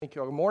Thank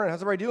you all. Good morning.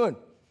 How's everybody doing?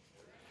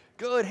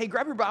 Good. Hey,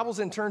 grab your Bibles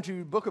and turn to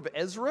the book of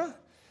Ezra,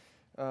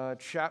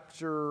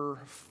 chapter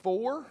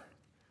 4.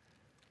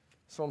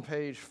 It's on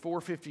page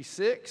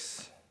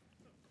 456.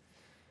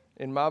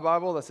 In my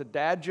Bible, that's a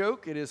dad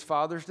joke. It is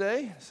Father's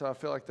Day, so I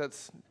feel like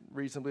that's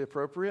reasonably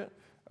appropriate.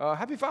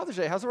 Happy Father's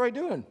Day. How's everybody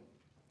doing?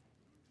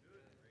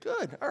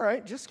 Good. All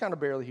right. Just kind of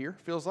barely here,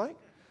 feels like.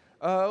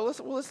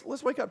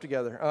 Let's wake up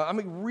together.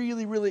 I'm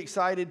really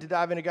excited to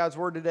dive into God's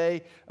Word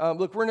today.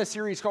 Look, we're in a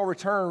series called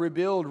Return,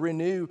 Rebuild,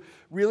 Renew,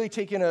 really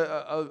taking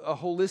a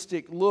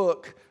holistic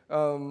look,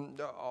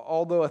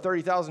 although a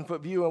 30,000-foot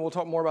view, and we'll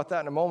talk more about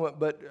that in a moment,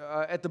 but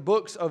at the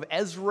books of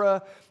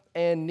Ezra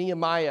and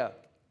Nehemiah.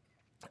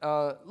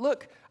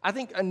 Look, I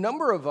think a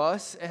number of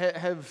us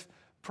have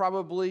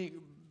probably...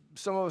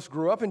 Some of us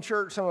grew up in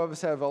church. Some of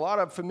us have a lot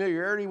of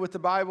familiarity with the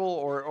Bible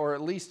or at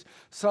least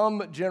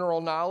some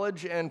general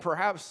knowledge, and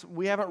perhaps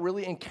we haven't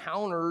really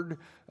encountered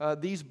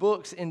these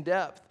books in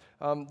depth.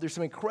 There's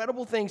some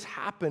incredible things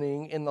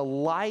happening in the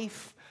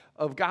life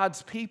of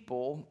God's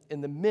people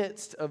in the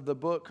midst of the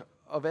book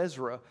of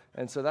Ezra,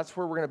 and so that's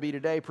where we're going to be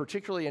today,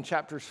 particularly in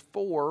chapters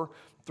 4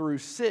 through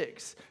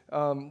 6.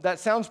 That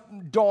sounds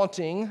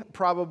daunting,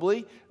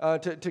 probably,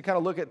 to kind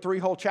of look at 3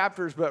 whole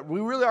chapters, but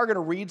we really are going to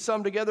read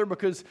some together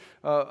because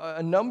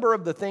a number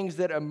of the things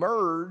that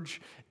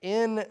emerge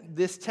in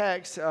this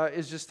text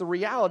is just the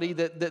reality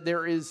that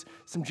there is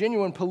some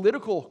genuine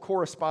political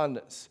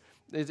correspondence.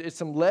 It's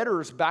some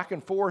letters back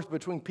and forth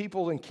between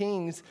people and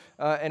kings,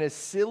 and as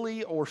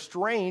silly or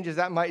strange as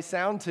that might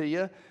sound to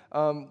you,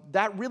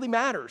 that really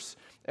matters.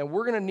 And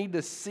we're going to need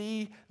to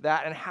see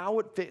that and how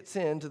it fits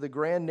into the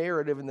grand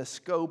narrative and the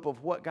scope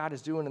of what God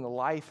is doing in the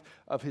life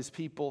of his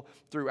people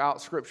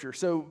throughout Scripture.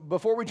 So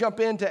before we jump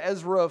into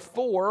Ezra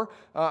 4,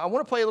 I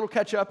want to play a little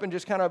catch up and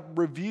just kind of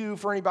review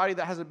for anybody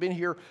that hasn't been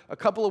here. A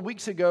couple of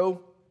weeks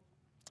ago,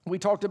 we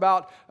talked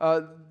about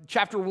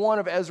chapter 1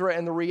 of Ezra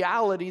and the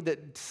reality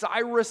that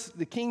Cyrus,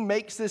 the king,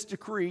 makes this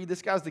decree.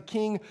 This guy's the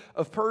king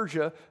of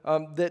Persia,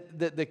 that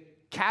the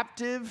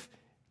captive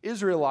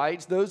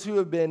Israelites, those who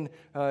have been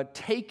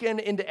taken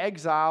into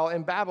exile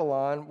in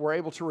Babylon, were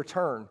able to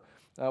return.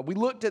 We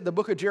looked at the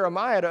book of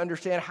Jeremiah to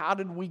understand how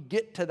did we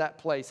get to that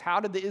place? How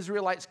did the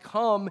Israelites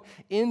come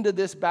into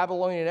this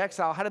Babylonian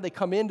exile? How did they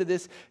come into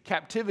this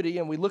captivity?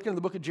 And we look into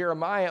the book of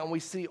Jeremiah and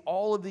we see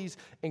all of these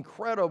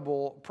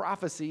incredible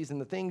prophecies and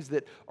the things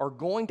that are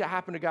going to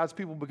happen to God's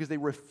people because they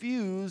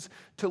refuse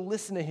to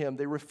listen to him.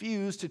 They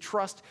refuse to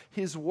trust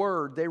his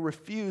word. They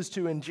refuse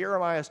to, in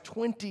Jeremiah's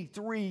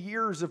 23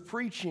 years of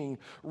preaching,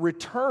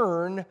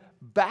 return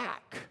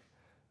back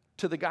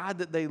to the God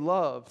that they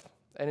love.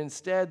 And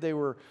instead, they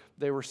were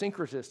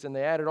syncretists, and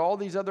they added all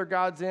these other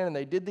gods in, and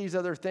they did these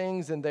other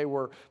things, and they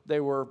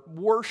were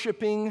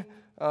worshiping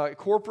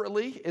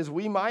corporately as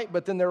we might,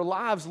 but then their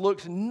lives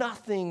looked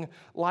nothing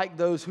like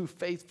those who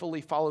faithfully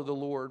follow the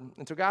Lord.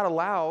 And so God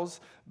allows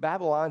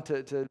Babylon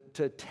to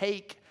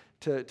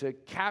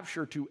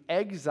capture, to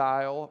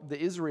exile the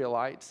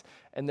Israelites,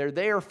 and they're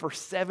there for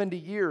 70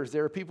 years.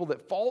 There are people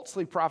that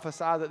falsely prophesy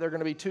that they're going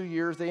to be 2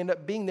 years. They end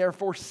up being there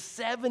for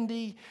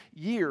 70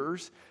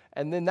 years.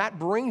 And then that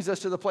brings us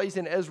to the place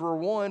in Ezra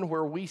 1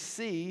 where we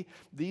see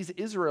these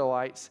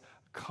Israelites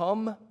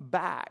come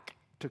back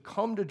to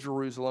come to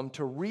Jerusalem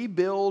to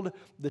rebuild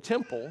the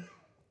temple.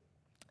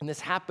 And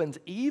this happens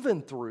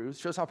even through,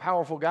 shows how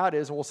powerful God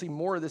is, and we'll see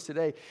more of this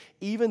today,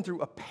 even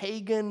through a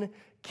pagan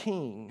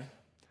king.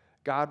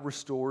 God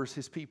restores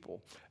his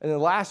people. And then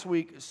last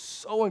week,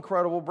 so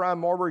incredible, Brian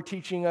Marbury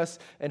teaching us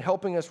and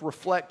helping us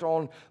reflect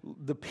on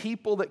the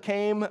people that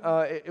came.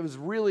 It was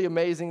really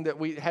amazing that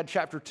we had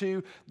chapter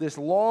 2, this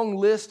long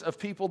list of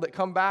people that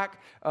come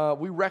back.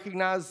 We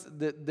recognize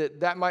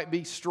that might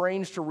be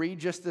strange to read,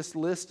 just this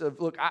list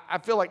of, look, I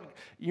feel like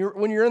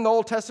when you're in the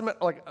Old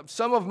Testament, like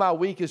some of my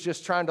week is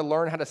just trying to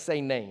learn how to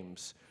say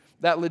names.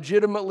 That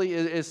legitimately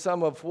is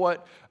some of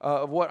what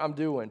I'm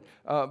doing.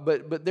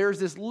 But there's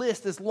this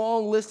list, this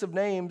long list of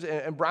names,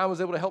 and Brian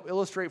was able to help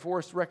illustrate for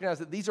us to recognize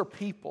that these are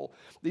people.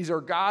 These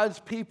are God's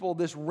people,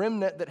 this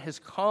remnant that has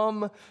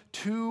come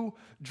to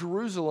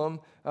Jerusalem.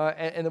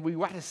 And then we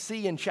got to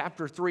see in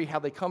chapter 3 how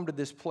they come to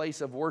this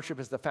place of worship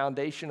as the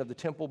foundation of the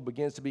temple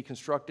begins to be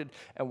constructed.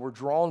 And we're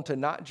drawn to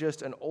not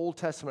just an Old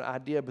Testament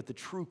idea, but the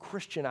true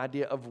Christian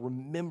idea of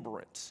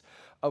remembrance,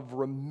 of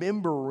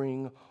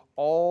remembering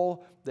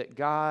all that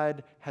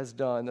God has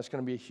done. That's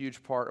going to be a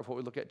huge part of what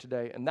we look at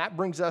today. And that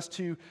brings us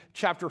to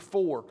chapter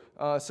 4.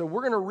 So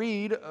we're going to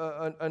read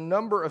a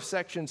number of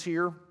sections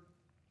here.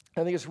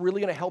 I think it's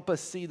really going to help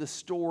us see the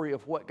story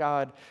of what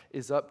God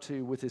is up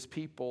to with his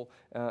people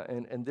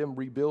and them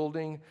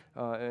rebuilding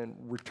and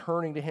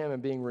returning to him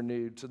and being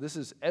renewed. So this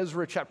is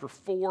Ezra chapter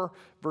 4,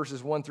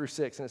 verses 1 through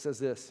 6, and it says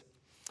this.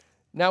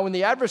 Now, when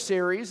the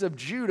adversaries of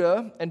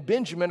Judah and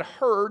Benjamin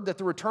heard that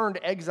the returned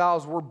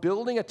exiles were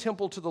building a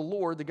temple to the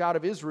Lord, the God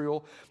of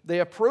Israel, they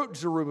approached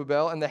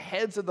Zerubbabel and the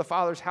heads of the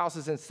fathers'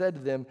 houses and said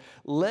to them,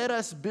 "Let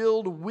us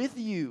build with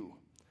you,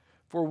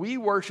 for we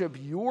worship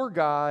your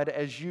God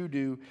as you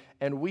do,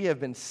 and we have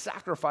been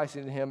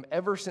sacrificing to him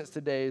ever since the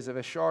days of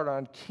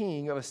Esarhaddon,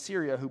 king of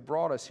Assyria, who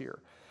brought us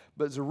here.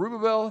 But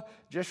Zerubbabel,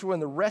 Jeshua,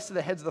 and the rest of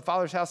the heads of the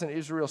father's house in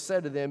Israel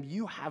said to them,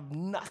 you have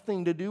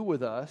nothing to do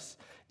with us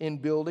in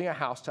building a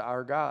house to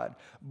our God,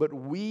 but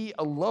we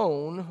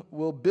alone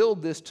will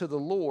build this to the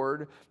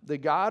Lord, the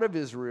God of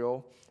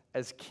Israel,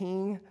 as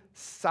King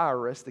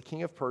Cyrus, the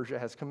king of Persia,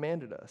 has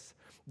commanded us.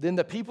 Then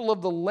the people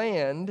of the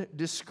land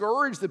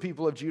discouraged the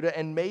people of Judah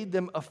and made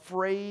them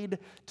afraid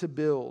to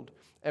build,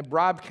 and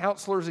bribed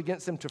counselors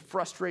against them to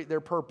frustrate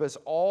their purpose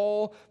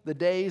all the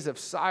days of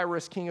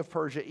Cyrus, king of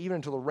Persia, even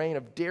until the reign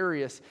of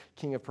Darius,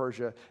 king of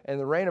Persia. And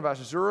the reign of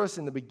Ahasuerus,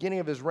 in the beginning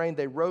of his reign,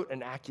 they wrote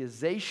an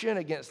accusation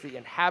against the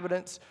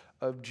inhabitants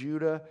of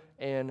Judah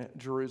and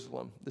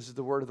Jerusalem. This is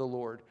the word of the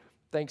Lord.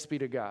 Thanks be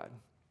to God.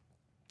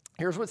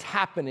 Here's what's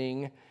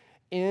happening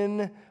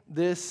in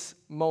this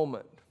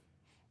moment.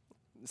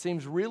 It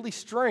seems really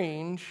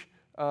strange,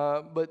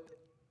 but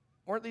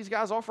weren't these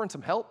guys offering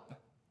some help?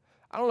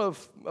 I don't know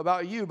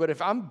about you, but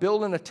if I'm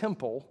building a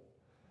temple,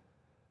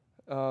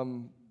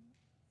 I'm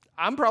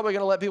probably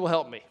going to let people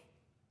help me.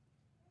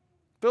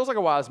 Feels like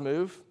a wise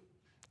move.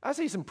 I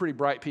see some pretty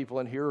bright people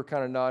in here who are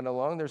kind of nodding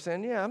along. They're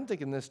saying, yeah, I'm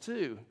thinking this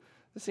too.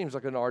 This seems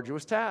like an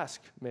arduous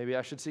task. Maybe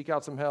I should seek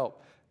out some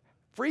help.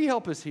 Free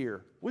help is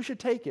here. We should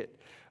take it.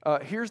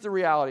 Here's the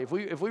reality.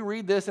 If we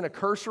read this in a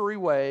cursory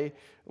way,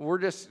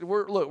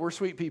 we're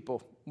sweet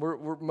people.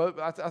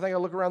 I think I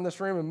look around this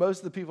room, and most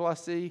of the people I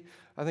see,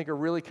 I think, are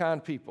really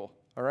kind people.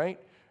 All right?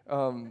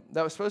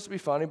 That was supposed to be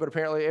funny, but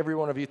apparently every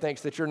one of you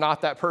thinks that you're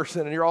not that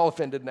person, and you're all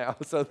offended now.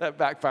 So that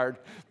backfired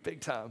big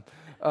time.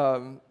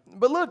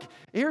 But look,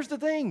 here's the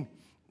thing.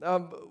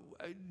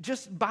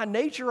 Just by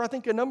nature, I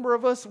think a number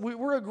of us,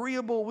 we're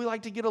agreeable. We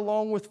like to get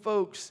along with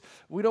folks.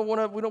 We don't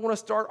want to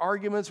start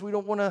arguments. We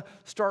don't want to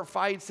start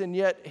fights. And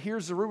yet,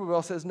 here's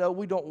Zerubbabel says, no,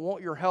 we don't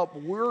want your help.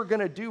 We're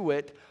going to do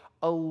it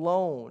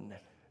alone.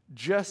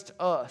 Just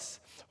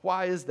us.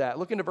 Why is that?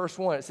 Look into verse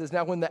 1. It says,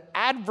 now when the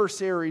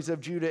adversaries of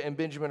Judah and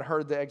Benjamin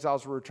heard the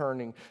exiles were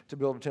returning to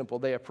build a temple,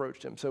 they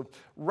approached him. So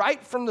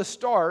right from the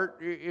start,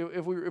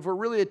 if we're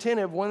really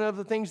attentive, one of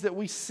the things that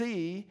we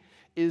see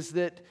is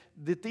that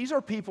these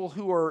are people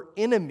who are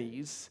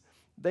enemies.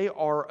 They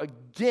are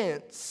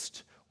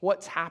against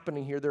what's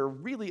happening here. They're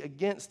really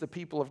against the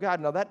people of God.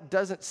 Now, that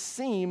doesn't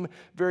seem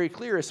very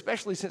clear,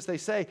 especially since they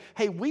say,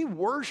 hey, we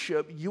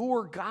worship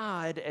your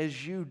God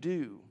as you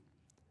do.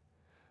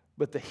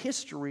 But the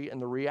history and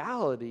the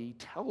reality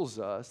tells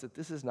us that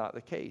this is not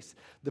the case.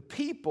 The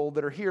people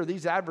that are here,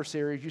 these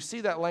adversaries, you see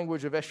that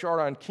language of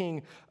Esarhaddon,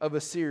 king of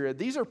Assyria.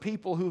 These are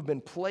people who've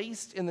been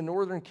placed in the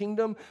northern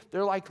kingdom.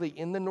 They're likely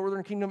in the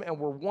northern kingdom and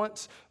were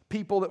once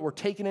people that were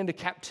taken into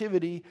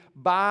captivity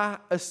by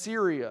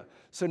Assyria.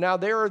 So now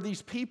there are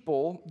these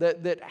people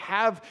that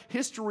have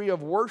history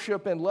of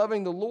worship and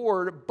loving the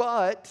Lord,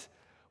 but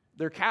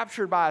they're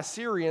captured by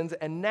Assyrians,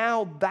 and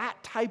now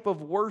that type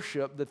of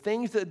worship, the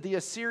things that the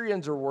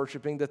Assyrians are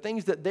worshiping, the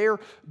things that they're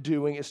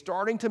doing, is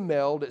starting to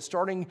meld. It's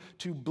starting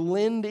to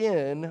blend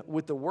in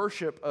with the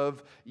worship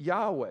of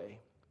Yahweh.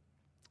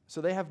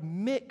 So they have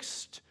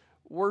mixed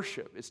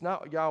worship. It's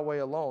not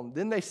Yahweh alone.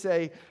 Then they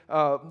say,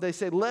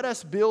 let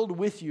us build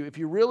with you. If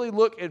you really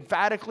look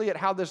emphatically at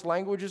how this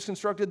language is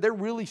constructed, they're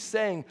really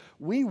saying,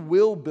 we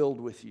will build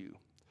with you.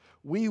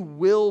 We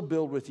will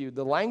build with you.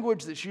 The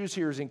language that's used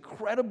here is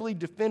incredibly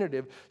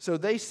definitive. So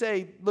they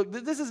say, look,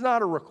 this is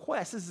not a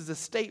request. This is a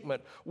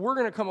statement. We're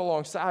going to come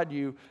alongside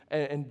you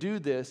and do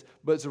this.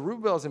 But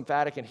Zerubbabel is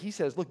emphatic, and he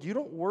says, look, you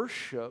don't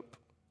worship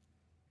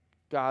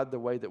God the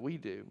way that we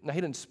do. Now,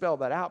 he didn't spell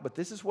that out, but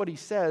this is what he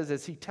says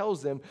as he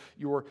tells them,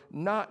 you're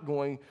not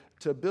going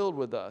to build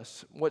with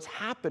us. What's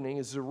happening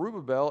is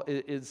Zerubbabel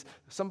is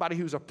somebody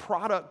who's a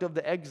product of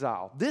the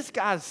exile. This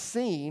guy's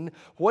seen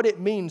what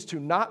it means to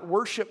not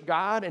worship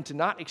God and to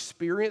not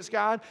experience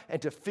God and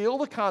to feel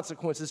the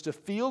consequences, to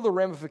feel the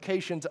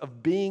ramifications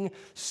of being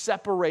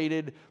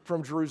separated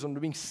from Jerusalem, to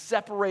being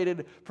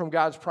separated from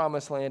God's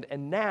promised land.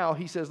 And now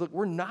he says, look,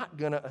 we're not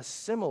going to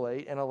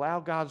assimilate and allow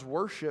God's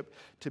worship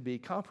to be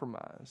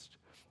compromised.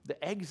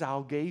 The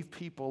exile gave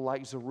people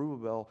like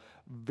Zerubbabel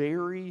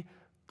very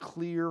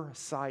clear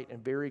sight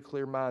and very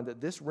clear mind that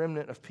this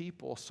remnant of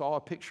people saw a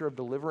picture of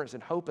deliverance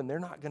and hope, and they're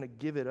not going to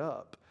give it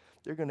up.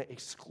 They're going to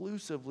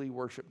exclusively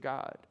worship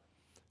God.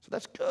 So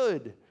that's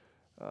good.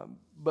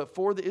 But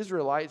for the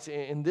Israelites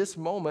in this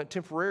moment,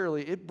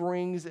 temporarily, it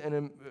brings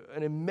an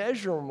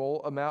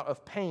immeasurable amount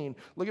of pain.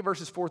 Look at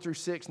verses 4 through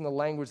 6 in the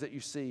language that you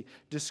see.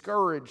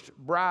 Discouraged,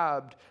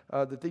 bribed,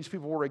 that these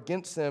people were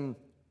against them,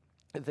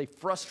 that they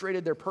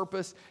frustrated their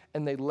purpose,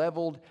 and they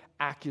leveled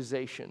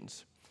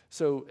accusations.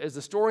 So as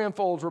the story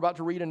unfolds, we're about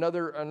to read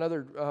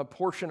another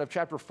portion of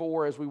chapter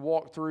 4 as we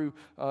walk through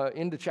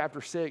into chapter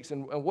 6.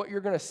 And what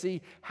you're going to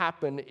see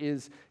happen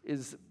is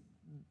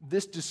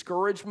this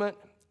discouragement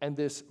and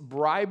this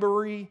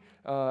bribery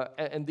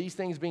and these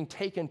things being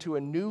taken to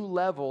a new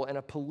level and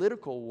a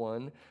political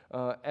one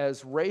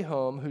as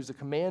Rahum, who's the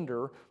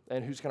commander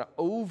and who's kind of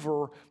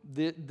over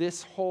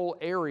this whole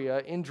area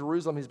in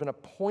Jerusalem, he's been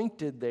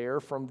appointed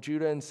there from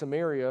Judah and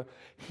Samaria.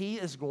 He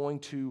is going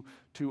to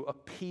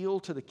appeal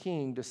to the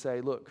king to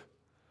say, look,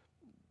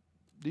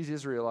 these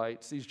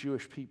Israelites, these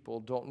Jewish people,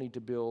 don't need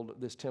to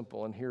build this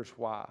temple, and here's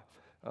why.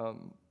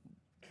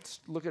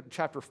 Look at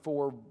chapter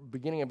 4,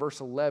 beginning in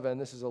verse 11.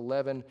 This is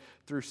 11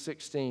 through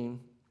 16,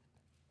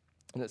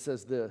 and it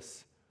says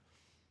this.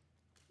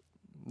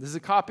 This is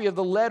a copy of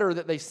the letter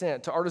that they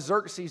sent to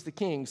Artaxerxes the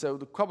king. So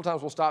a couple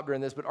times we'll stop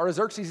during this, but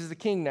Artaxerxes is the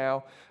king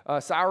now.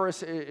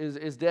 Cyrus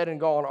is dead and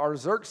gone.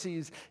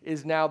 Artaxerxes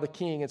is now the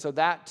king, and so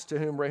that's to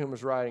whom Rehum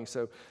is writing.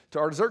 So to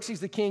Artaxerxes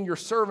the king, your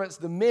servants,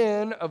 the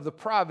men of the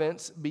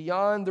province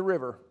beyond the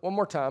river. One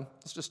more time.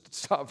 Let's just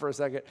stop for a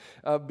second.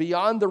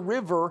 Beyond the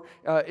river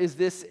is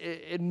this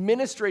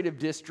administrative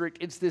district.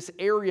 It's this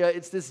area.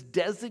 It's this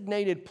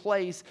designated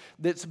place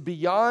that's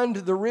beyond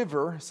the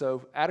river,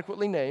 so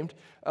adequately named,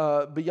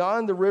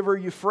 beyond the river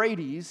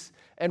Euphrates,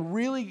 and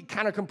really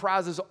kind of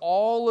comprises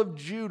all of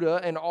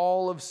Judah and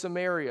all of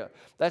Samaria.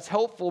 That's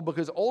helpful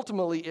because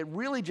ultimately it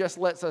really just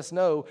lets us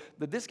know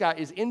that this guy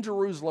is in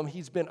Jerusalem.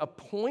 He's been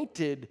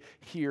appointed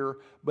here,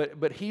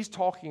 but he's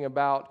talking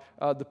about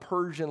the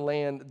Persian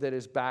land that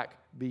is back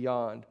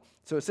beyond.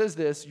 So it says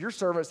this, your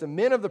servants, the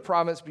men of the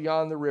province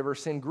beyond the river,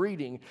 send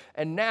greeting.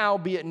 And now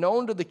be it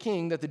known to the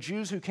king that the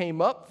Jews who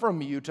came up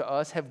from you to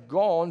us have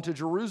gone to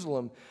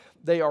Jerusalem.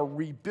 They are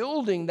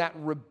rebuilding that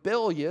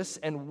rebellious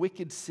and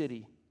wicked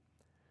city.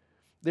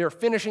 They are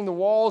finishing the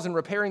walls and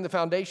repairing the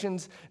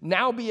foundations.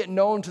 Now be it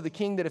known to the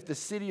king that if the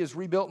city is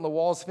rebuilt and the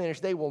walls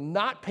finished, they will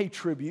not pay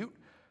tribute,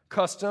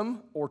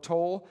 custom, or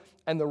toll,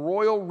 and the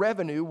royal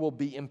revenue will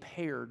be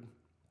impaired.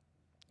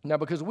 Now,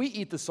 because we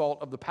eat the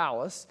salt of the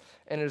palace,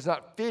 and it is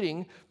not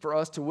fitting for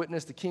us to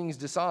witness the king's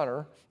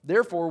dishonor,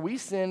 therefore we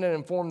send and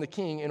inform the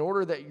king in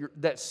order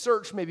that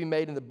search may be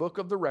made in the book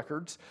of the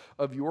records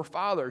of your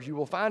fathers. You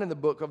will find in the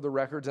book of the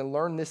records and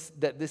learn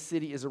that this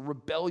city is a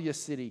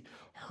rebellious city,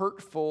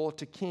 hurtful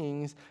to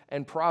kings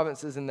and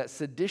provinces, and that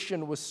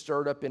sedition was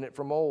stirred up in it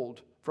from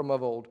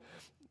of old.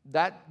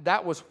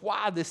 That was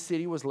why this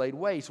city was laid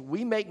waste.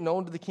 We make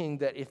known to the king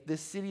that if this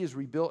city is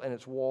rebuilt and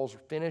its walls are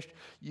finished,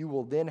 you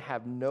will then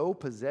have no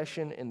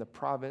possession in the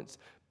province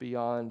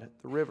beyond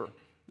the river.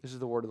 This is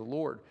the word of the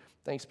Lord.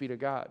 Thanks be to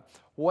God.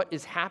 What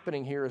is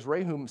happening here is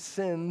Rehum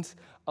sends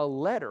a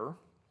letter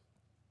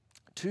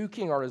to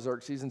King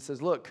Artaxerxes and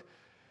says, look,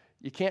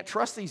 you can't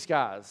trust these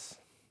guys.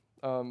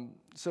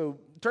 So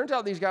it turns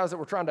out these guys that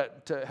we're trying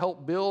to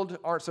help build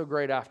aren't so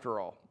great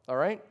after all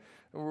right?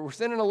 We're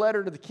sending a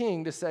letter to the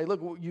king to say,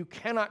 look, you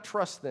cannot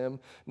trust them.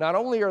 Not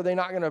only are they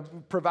not going to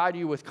provide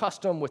you with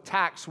custom, with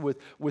tax,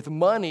 with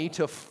money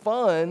to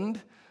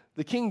fund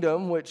the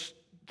kingdom, which,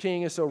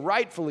 king, is so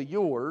rightfully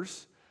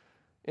yours.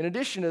 In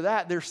addition to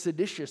that, they're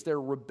seditious, they're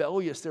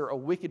rebellious, they're a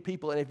wicked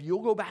people. And if you'll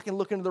go back and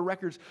look into the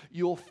records,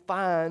 you'll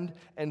find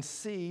and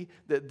see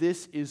that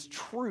this is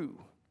true.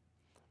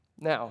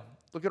 Now,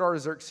 look at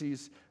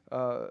Artaxerxes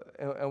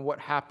and what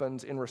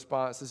happens in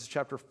response. This is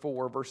chapter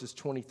 4, verses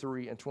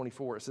 23 and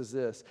 24. It says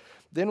this,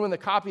 then when the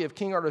copy of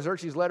King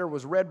Artaxerxes' letter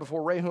was read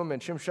before Rehum and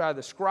Shimshai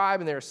the scribe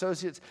and their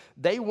associates,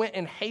 they went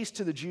in haste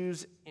to the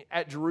Jews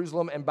at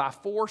Jerusalem and by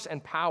force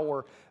and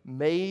power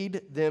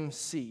made them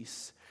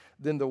cease.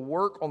 Then the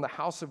work on the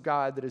house of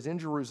God that is in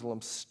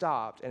Jerusalem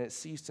stopped, and it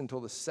ceased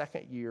until the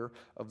second year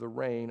of the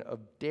reign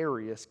of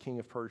Darius, king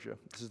of Persia.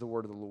 This is the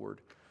word of the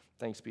Lord.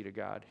 Thanks be to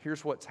God.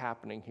 Here's what's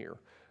happening here.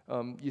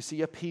 You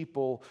see a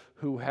people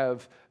who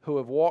have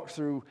walked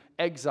through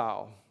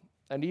exile.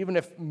 And even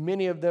if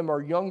many of them are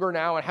younger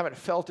now and haven't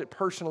felt it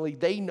personally,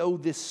 they know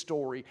this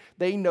story.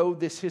 They know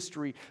this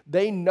history.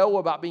 They know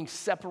about being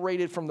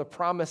separated from the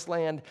promised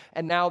land,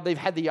 and now they've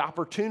had the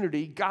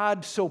opportunity.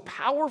 God so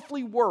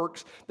powerfully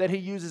works that he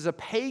uses a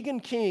pagan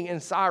king in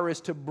Cyrus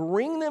to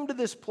bring them to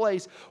this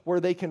place where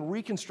they can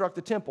reconstruct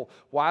the temple.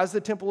 Why is the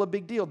temple a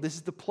big deal? This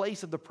is the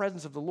place of the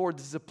presence of the Lord.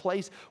 This is a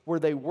place where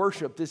they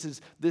worship. This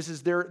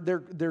is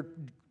their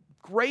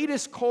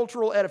greatest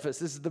cultural edifice.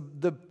 This is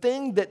the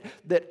thing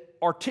that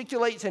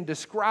articulates and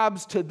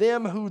describes to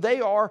them who they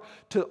are,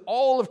 to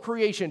all of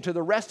creation, to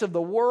the rest of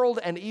the world,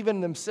 and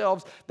even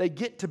themselves. They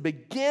get to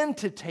begin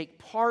to take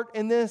part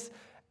in this,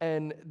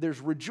 and there's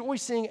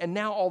rejoicing, and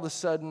now all of a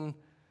sudden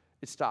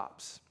it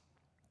stops.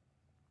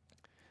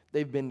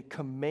 They've been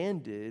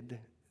commanded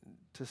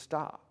to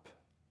stop.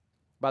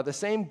 By the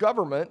same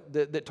government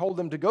that told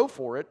them to go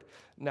for it,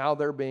 now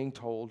they're being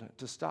told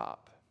to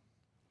stop.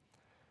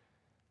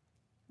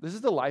 This is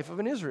the life of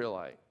an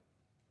Israelite.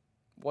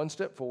 One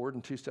step forward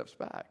and two steps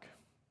back.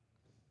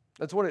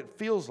 That's what it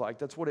feels like.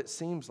 That's what it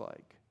seems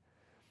like.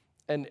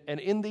 And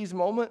in these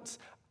moments,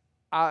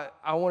 I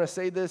want to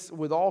say this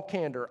with all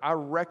candor. I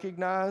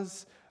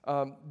recognize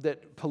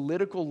that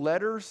political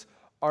letters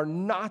are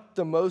not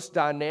the most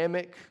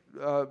dynamic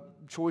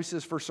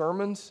choices for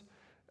sermons.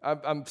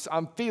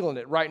 I'm feeling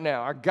it right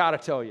now. I got to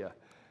tell you.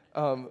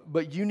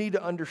 But you need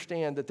to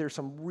understand that there's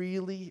some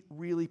really,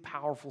 really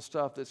powerful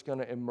stuff that's going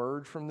to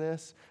emerge from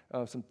this,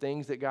 some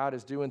things that God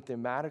is doing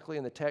thematically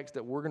in the text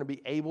that we're going to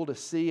be able to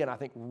see and I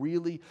think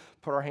really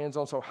put our hands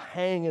on. So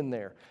hang in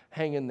there.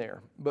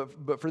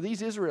 But for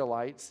these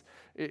Israelites,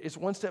 it's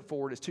one step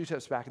forward, it's two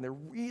steps back, and they're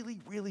really,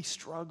 really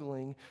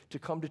struggling to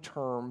come to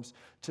terms,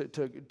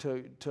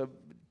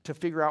 to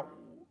figure out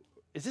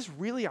is this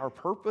really our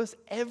purpose?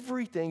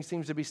 Everything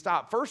seems to be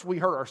stopped. First, we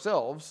hurt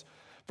ourselves.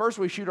 First,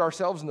 we shoot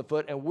ourselves in the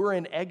foot, and we're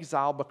in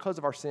exile because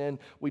of our sin.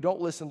 We don't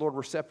listen, Lord,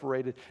 we're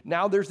separated.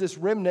 Now there's this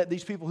remnant,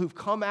 these people who've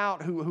come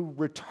out, who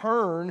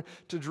return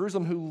to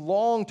Jerusalem, who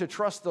long to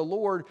trust the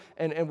Lord,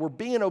 and we're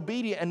being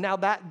obedient, and now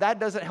that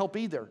doesn't help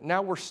either.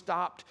 Now we're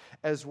stopped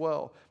as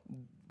well.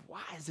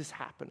 Why is this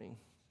happening?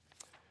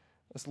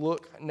 Let's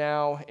look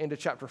now into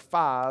chapter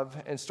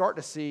 5 and start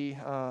to see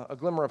a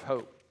glimmer of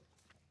hope.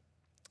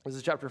 This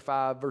is chapter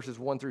 5, verses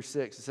 1 through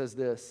 6. It says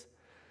this.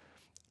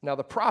 Now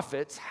the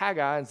prophets,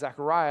 Haggai and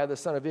Zechariah, the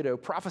son of Iddo,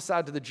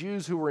 prophesied to the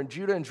Jews who were in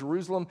Judah and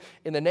Jerusalem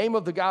in the name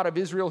of the God of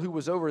Israel who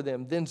was over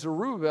them. Then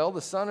Zerubbabel, the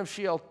son of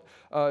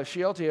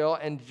Shealtiel,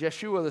 and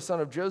Jeshua, the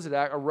son of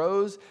Jozadak,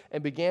 arose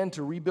and began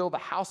to rebuild the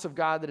house of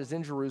God that is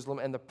in Jerusalem,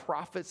 and the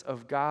prophets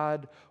of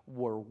God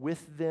were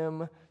with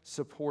them,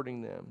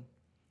 supporting them.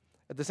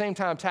 At the same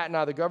time,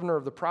 Tatnai, the governor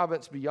of the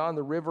province beyond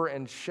the river,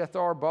 and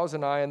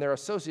Shethar-Bozenai and their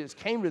associates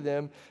came to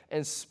them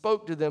and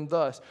spoke to them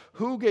thus,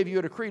 "Who gave you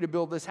a decree to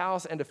build this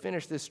house and to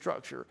finish this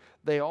structure?"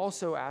 They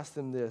also asked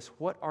them this,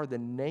 "What are the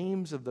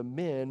names of the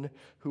men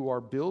who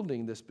are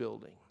building this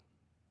building?"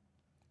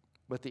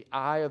 But the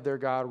eye of their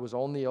God was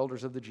on the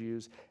elders of the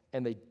Jews,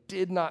 and they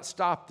did not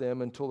stop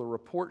them until the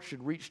report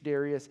should reach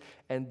Darius,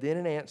 and then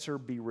an answer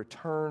be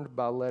returned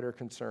by letter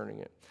concerning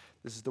it.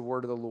 This is the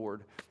word of the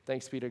Lord.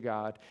 Thanks be to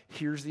God.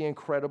 Here's the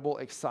incredible,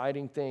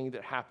 exciting thing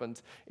that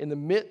happens. In the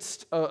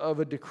midst of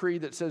a decree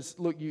that says,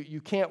 look,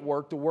 you can't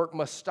work, the work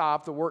must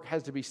stop, the work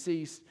has to be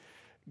ceased,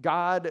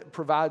 God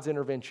provides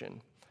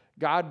intervention.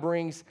 God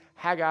brings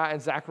Haggai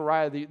and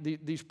Zechariah,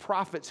 these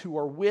prophets who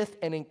are with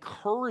and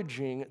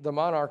encouraging the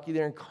monarchy.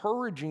 They're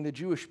encouraging the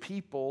Jewish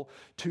people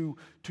to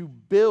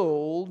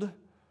build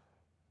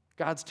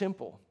God's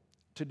temple,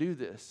 to do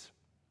this.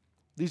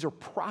 These are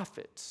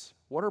prophets.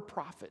 What are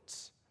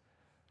prophets?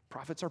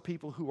 Prophets are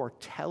people who are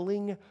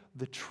telling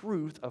the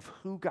truth of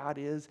who God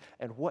is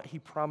and what he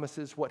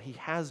promises, what he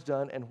has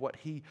done, and what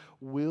he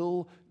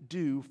will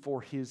do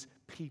for his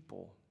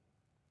people.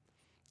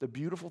 The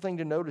beautiful thing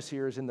to notice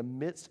here is in the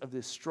midst of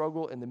this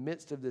struggle, in the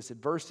midst of this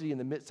adversity, in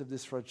the midst of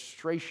this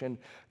frustration,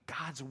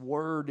 God's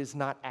word is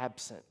not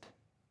absent.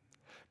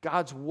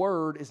 God's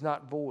word is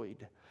not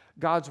void.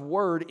 God's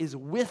word is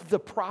with the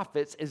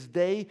prophets as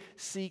they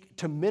seek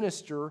to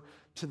minister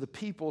to the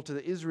people, to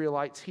the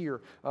Israelites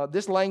here.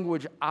 This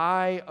language,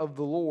 eye of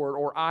the Lord,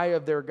 or eye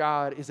of their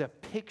God, is a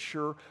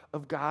picture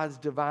of God's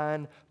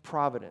divine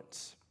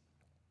providence.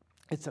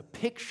 It's a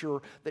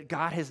picture that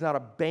God has not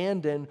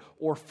abandoned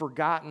or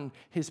forgotten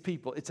his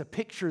people. It's a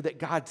picture that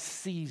God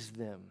sees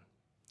them,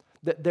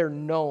 that they're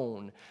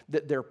known,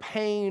 that their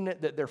pain,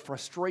 that their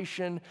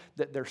frustration,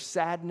 that their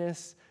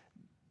sadness,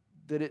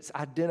 that it's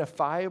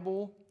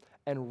identifiable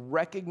and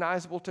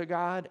recognizable to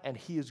God, and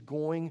he is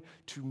going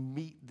to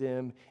meet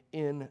them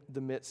in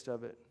the midst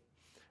of it.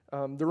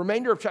 The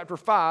remainder of chapter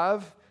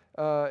 5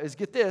 is,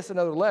 get this,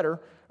 another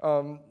letter.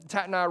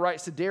 Tatnai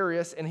writes to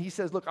Darius, and he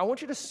says, look, I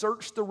want you to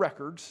search the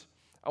records.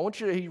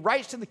 He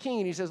writes to the king,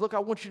 and he says, look, I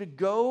want you to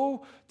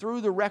go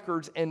through the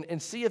records and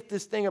see if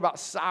this thing about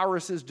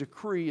Cyrus's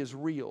decree is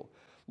real.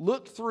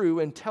 Look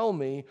through and tell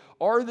me,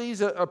 are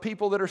these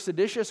people that are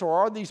seditious, or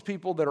are these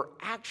people that are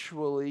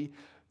actually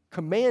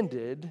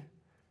commanded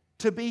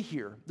to be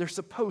here? They're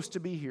supposed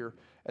to be here.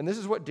 And this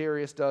is what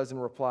Darius does in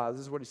reply.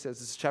 This is what he says.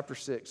 This is chapter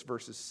 6,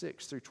 verses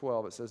 6 through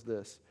 12. It says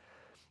this.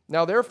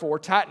 Now therefore,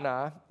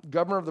 Tatnai,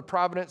 governor of the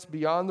province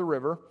beyond the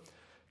river,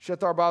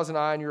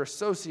 Shethar-Bozenai, and your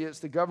associates,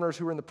 the governors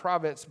who are in the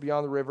province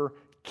beyond the river,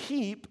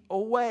 keep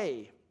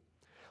away.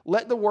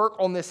 Let the work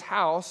on this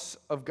house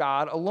of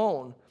God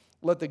alone.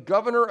 Let the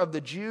governor of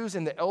the Jews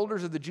and the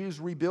elders of the Jews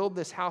rebuild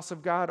this house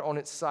of God on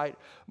its site.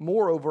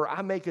 Moreover,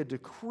 I make a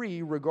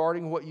decree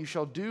regarding what you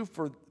shall do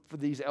for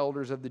these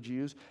elders of the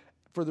Jews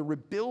for the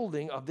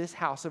rebuilding of this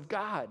house of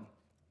God.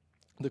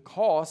 The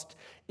cost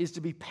is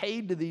to be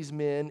paid to these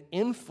men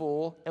in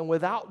full and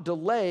without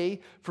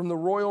delay from the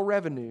royal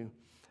revenue,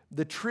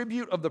 the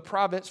tribute of the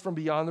province from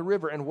beyond the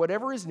river, and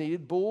whatever is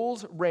needed,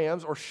 bulls,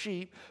 rams, or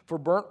sheep for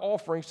burnt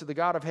offerings to the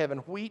God of heaven,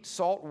 wheat,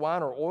 salt,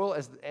 wine, or oil,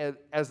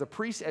 as the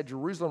priests at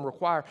Jerusalem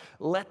require,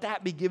 let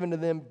that be given to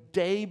them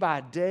day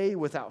by day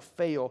without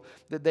fail,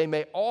 that they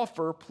may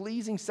offer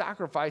pleasing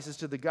sacrifices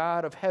to the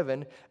God of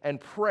heaven and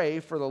pray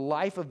for the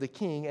life of the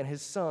king and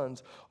his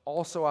sons.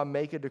 Also, I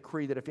make a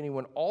decree that if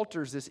anyone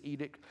alters this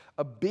edict,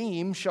 a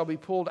beam shall be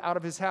pulled out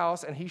of his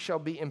house, and he shall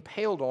be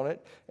impaled on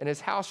it, and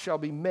his house shall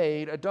be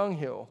made a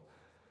dunghill.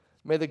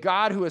 May the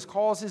God who has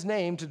caused his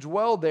name to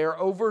dwell there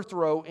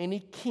overthrow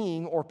any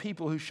king or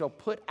people who shall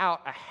put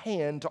out a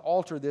hand to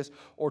alter this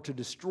or to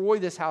destroy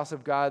this house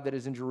of God that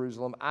is in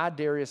Jerusalem. I,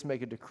 Darius,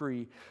 make a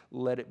decree.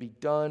 Let it be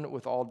done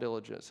with all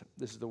diligence.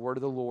 This is the word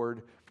of the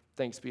Lord.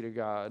 Thanks be to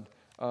God.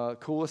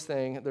 Coolest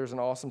thing, there's an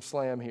awesome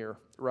slam here,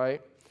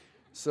 right?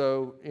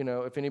 So,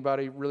 if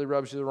anybody really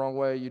rubs you the wrong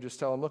way, you just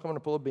tell them, look, I'm going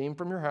to pull a beam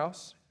from your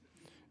house,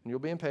 and you'll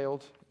be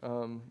impaled.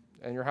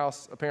 And your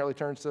house apparently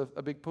turns to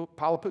a big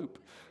pile of poop.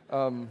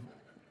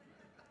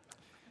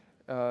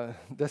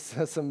 That's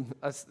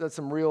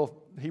some real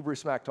Hebrew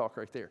smack talk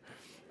right there.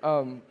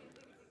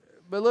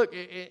 But look,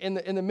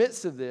 in the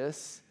midst of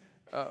this,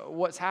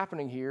 what's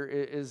happening here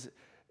is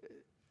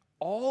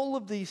all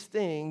of these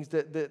things,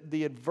 that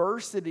the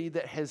adversity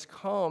that has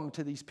come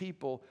to these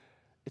people,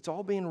 it's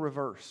all being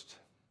reversed.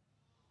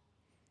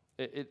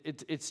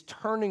 It's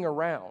turning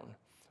around.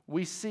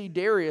 We see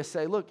Darius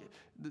say, look,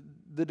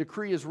 the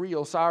decree is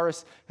real.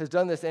 Cyrus has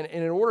done this. And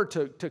in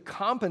order to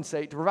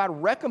compensate, to provide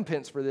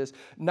recompense for this,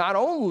 not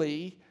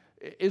only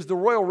is the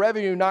royal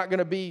revenue not going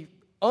to be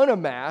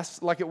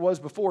unamassed like it was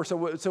before.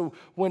 So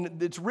when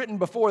it's written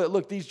before that,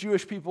 look, these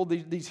Jewish people,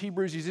 these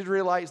Hebrews, these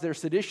Israelites, they're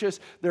seditious.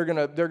 They're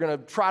gonna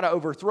try to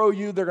overthrow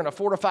you. They're gonna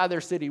fortify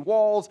their city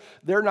walls.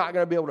 They're not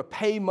gonna be able to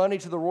pay money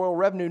to the royal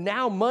revenue.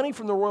 Now money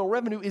from the royal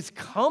revenue is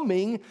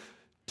coming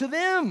to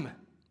them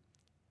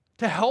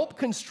to help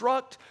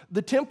construct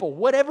the temple,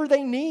 whatever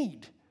they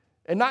need.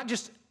 And not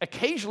just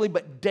occasionally,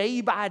 but day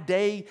by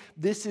day,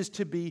 this is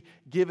to be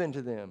given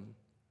to them.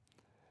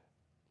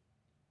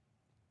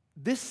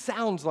 This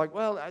sounds like,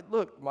 well,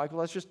 look, Michael,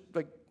 that's just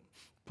like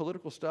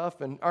political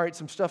stuff. And all right,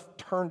 some stuff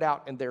turned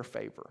out in their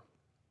favor.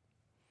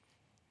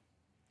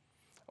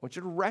 I want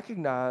you to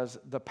recognize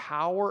the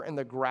power and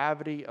the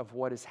gravity of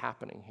what is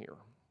happening here.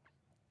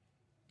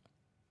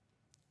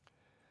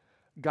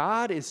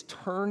 God is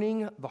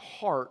turning the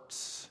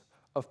hearts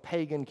of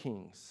pagan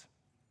kings.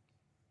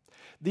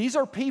 These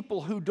are people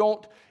who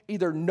don't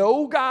either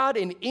know God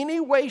in any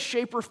way,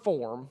 shape, or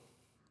form,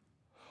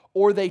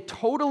 or they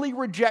totally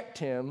reject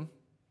him,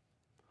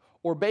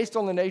 or based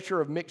on the nature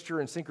of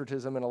mixture and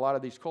syncretism in a lot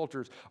of these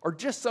cultures, are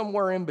just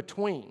somewhere in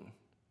between.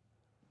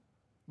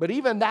 But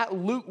even that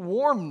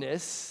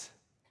lukewarmness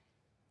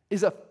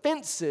is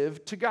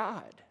offensive to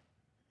God.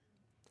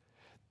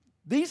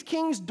 These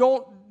kings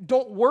don't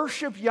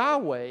worship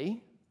Yahweh,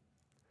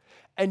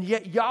 and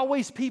yet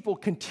Yahweh's people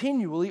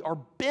continually are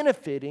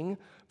benefiting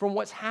from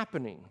what's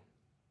happening.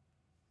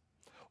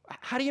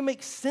 How do you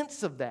make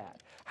sense of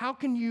that? How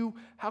can you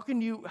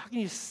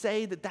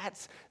say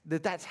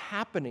that's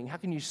happening? How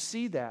can you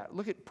see that?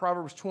 Look at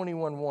Proverbs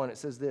 21:1. It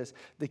says this: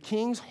 "The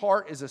king's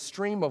heart is a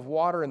stream of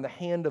water in the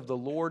hand of the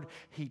Lord.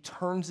 He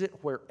turns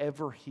it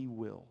wherever he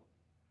will."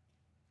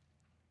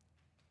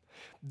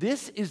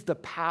 This is the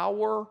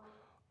power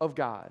of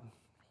God.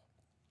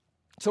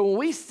 So when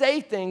we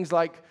say things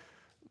like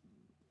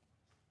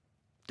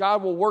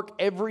God will work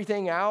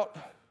everything out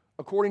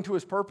according to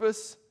his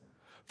purpose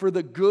for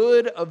the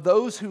good of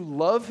those who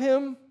love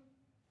him,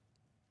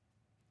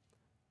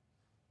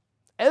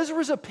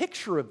 Ezra's a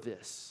picture of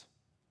this.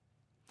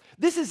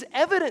 This is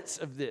evidence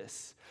of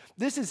this.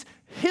 This is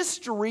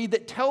history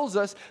that tells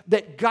us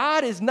that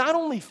God is not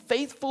only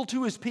faithful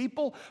to his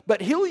people,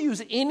 but he'll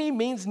use any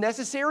means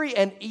necessary,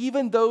 and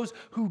even those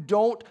who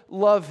don't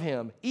love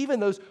him, even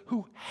those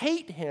who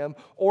hate him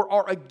or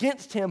are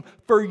against him,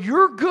 for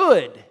your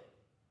good.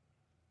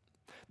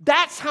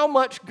 That's how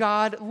much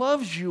God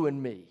loves you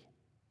and me.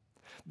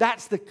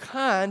 That's the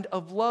kind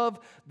of love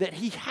that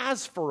he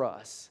has for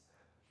us.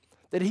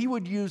 That he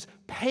would use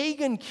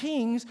pagan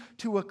kings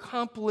to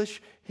accomplish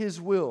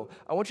his will.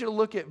 I want you to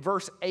look at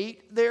verse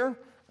 8 there.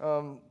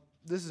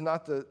 This is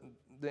not the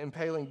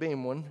impaling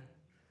beam one.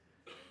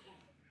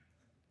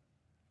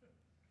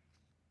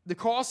 The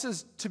cost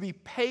is to be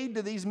paid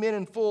to these men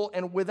in full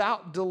and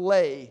without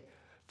delay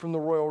from the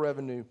royal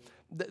revenue.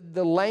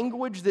 The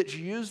language that's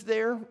used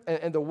there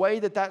and the way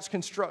that that's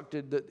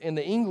constructed, in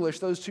the English,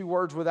 those two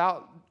words,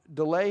 without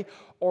delay,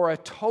 or a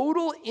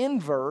total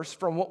inverse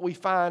from what we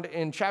find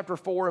in chapter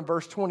 4 and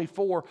verse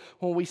 24,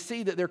 when we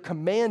see that they're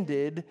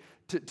commanded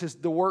to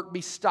the work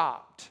be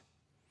stopped,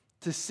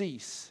 to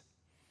cease.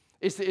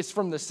 It's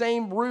from the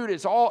same root,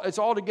 it's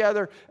all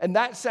together, and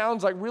that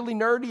sounds like really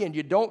nerdy and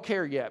you don't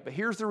care yet, but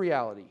here's the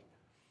reality.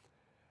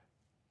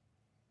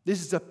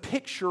 This is a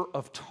picture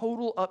of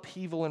total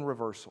upheaval and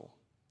reversal.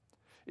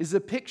 Is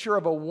a picture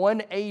of a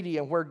 180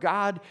 and where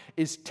God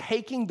is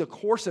taking the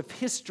course of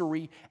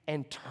history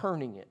and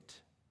turning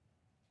it.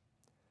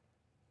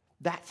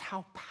 That's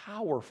how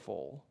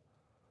powerful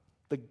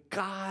the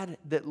God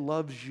that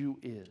loves you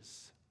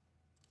is.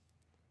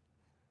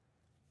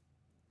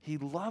 He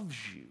loves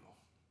you.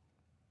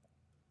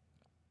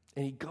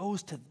 And he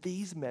goes to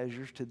these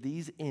measures, to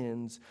these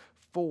ends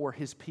for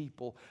his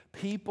people.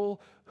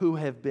 People who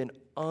have been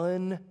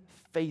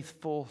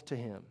unfaithful to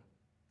him.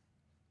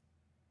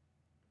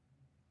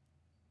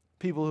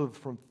 People who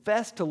have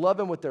professed to love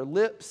him with their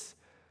lips,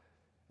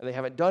 and they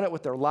haven't done it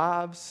with their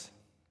lives,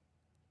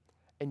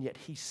 and yet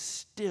he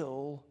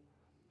still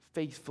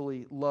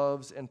faithfully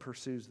loves and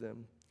pursues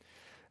them.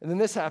 And then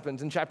this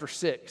happens in chapter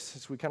 6,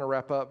 as we kind of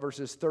wrap up,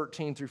 verses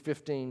 13 through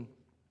 15.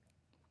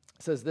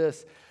 It says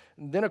this: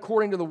 "Then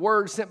according to the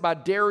word sent by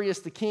Darius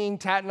the king,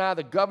 Tatnai,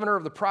 the governor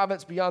of the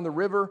province beyond the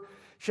river,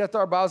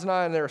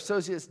 Shethar-Boznai and their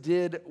associates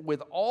did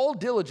with all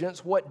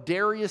diligence what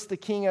Darius the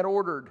king had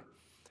ordered.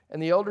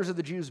 And the elders of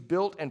the Jews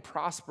built and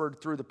prospered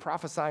through the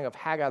prophesying of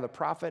Haggai the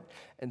prophet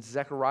and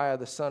Zechariah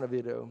the son of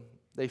Iddo.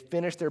 They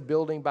finished their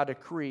building by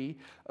decree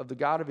of the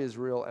God of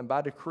Israel and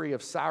by decree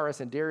of Cyrus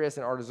and Darius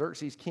and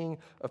Artaxerxes, king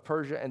of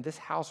Persia. And this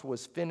house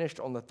was finished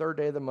on the 3rd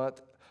day of the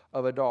month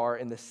of Adar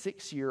in the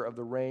 6th year of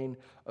the reign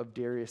of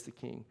Darius the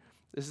king.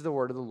 This is the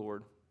word of the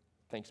Lord.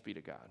 Thanks be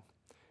to God.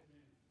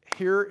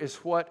 Here is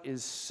what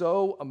is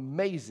so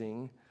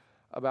amazing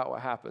about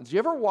what happens. You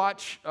ever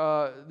watch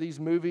these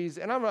movies?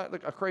 And I'm not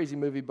like a crazy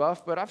movie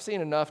buff, but I've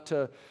seen enough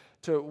to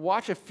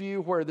watch a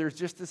few where there's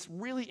just this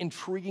really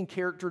intriguing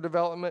character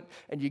development,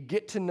 and you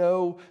get to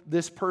know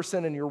this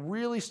person, and you're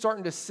really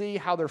starting to see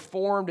how they're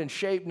formed and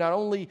shaped, not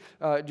only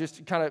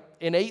just kind of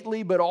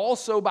innately, but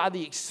also by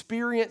the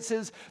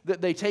experiences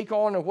that they take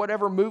on in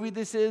whatever movie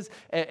this is,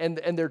 and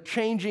they're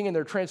changing, and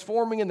they're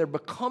transforming, and they're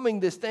becoming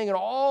this thing, and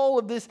all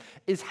of this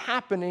is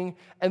happening,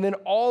 and then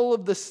all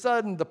of the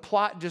sudden, the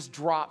plot just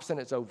drops, and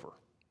it's over.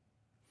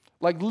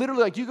 Like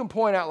literally, like you can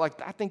point out, like,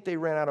 I think they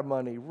ran out of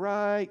money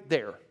right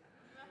there.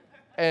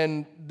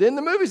 And then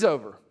the movie's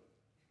over.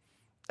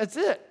 That's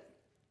it.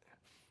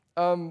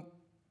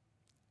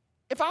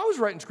 If I was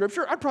writing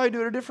scripture, I'd probably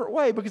do it a different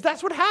way because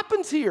that's what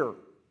happens here.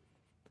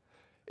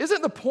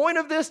 Isn't the point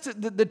of this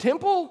the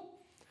temple?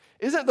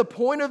 Isn't the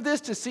point of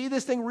this to see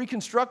this thing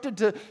reconstructed,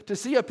 to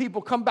see a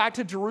people come back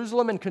to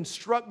Jerusalem and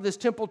construct this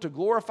temple to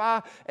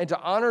glorify and to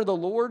honor the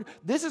Lord?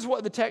 This is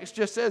what the text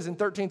just says in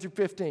 13 through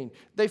 15.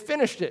 They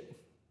finished it.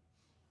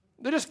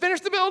 They just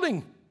finished the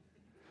building.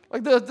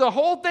 Like the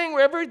whole thing,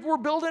 we're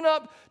building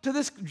up to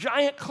this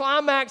giant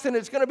climax, and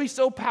it's going to be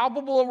so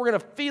palpable, and we're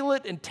going to feel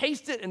it and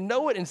taste it and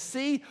know it and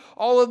see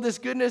all of this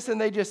goodness,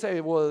 and they just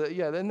say, well,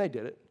 yeah, then they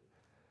did it.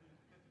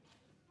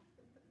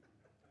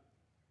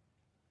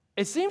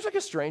 It seems like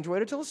a strange way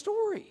to tell a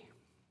story.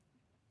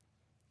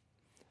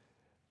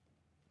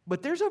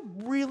 But there's a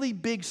really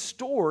big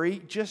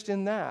story just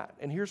in that,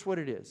 and here's what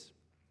it is.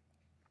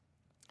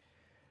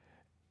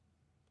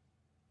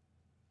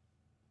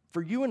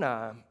 For you and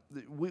I,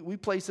 we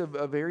place a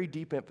very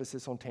deep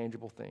emphasis on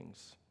tangible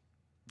things.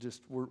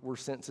 Just we're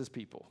senses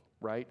people,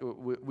 right?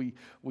 We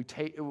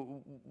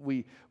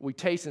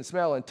taste and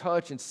smell and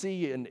touch and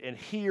see and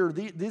hear.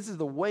 These are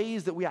the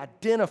ways that we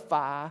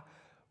identify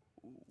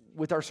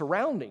with our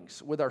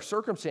surroundings, with our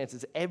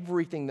circumstances,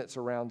 everything that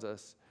surrounds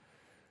us.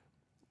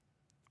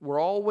 We're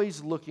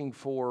always looking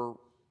for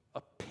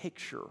a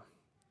picture,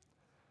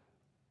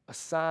 a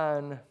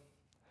sign,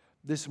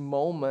 this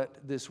moment,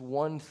 this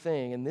one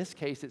thing. In this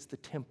case, it's the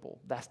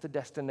temple. That's the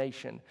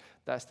destination.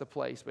 That's the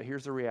place. But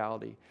here's the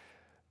reality.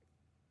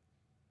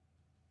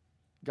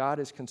 God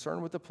is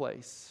concerned with the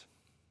place,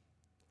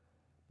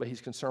 but he's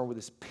concerned with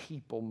his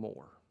people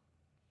more.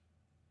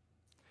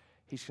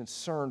 He's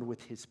concerned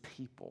with his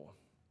people.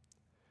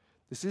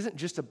 This isn't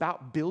just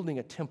about building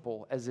a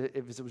temple as if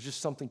it was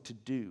just something to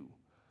do.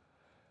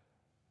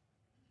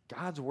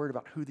 God's worried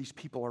about who these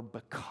people are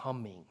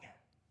becoming.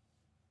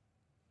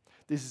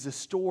 This is a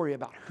story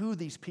about who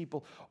these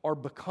people are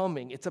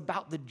becoming. It's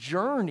about the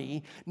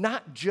journey,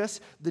 not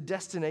just the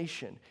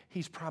destination.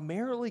 He's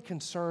primarily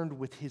concerned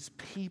with his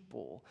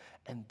people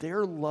and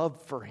their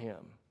love for him.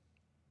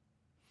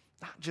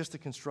 Not just the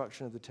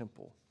construction of the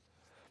temple,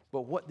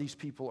 but what these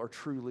people are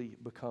truly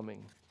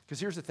becoming.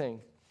 Because here's the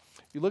thing.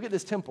 You look at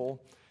this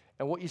temple,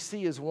 and what you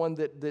see is one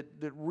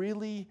that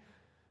really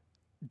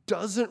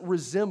doesn't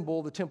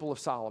resemble the Temple of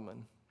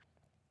Solomon.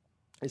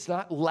 It's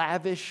not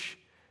lavish.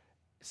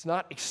 It's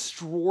not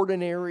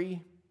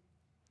extraordinary.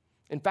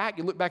 In fact,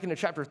 you look back into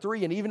chapter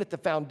 3, and even at the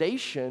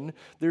foundation,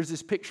 there's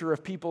this picture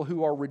of people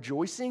who are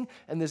rejoicing,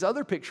 and this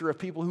other picture of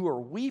people who are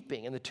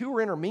weeping, and the two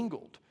are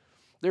intermingled.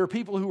 There are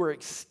people who are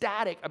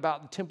ecstatic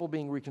about the temple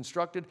being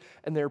reconstructed,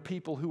 and there are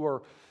people who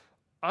are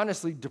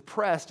honestly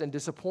depressed and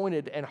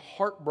disappointed and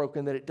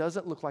heartbroken that it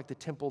doesn't look like the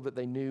temple that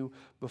they knew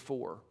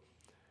before.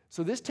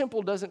 So this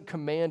temple doesn't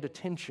command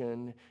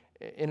attention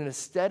in an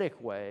aesthetic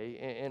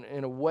way,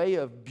 in a way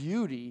of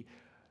beauty,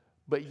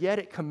 but yet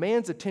it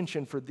commands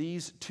attention for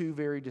these two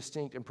very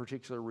distinct and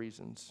particular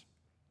reasons.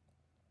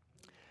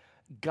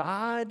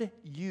 God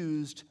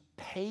used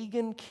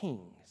pagan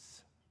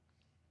kings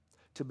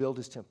to build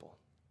his temple.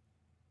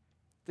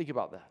 Think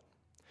about that.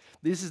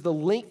 This is the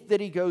length that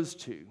he goes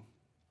to.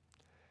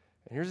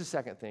 And here's the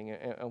second thing,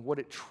 and what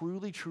it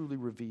truly, truly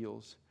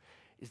reveals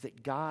is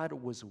that God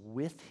was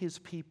with his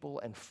people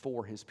and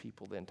for his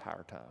people the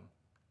entire time.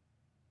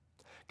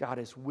 God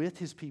is with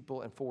his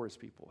people and for his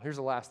people. Here's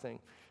the last thing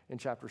in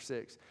chapter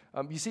 6.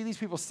 You see these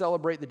people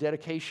celebrate the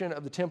dedication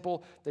of the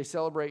temple. They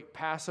celebrate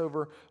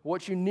Passover.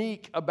 What's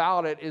unique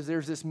about it is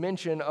there's this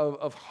mention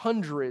of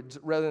hundreds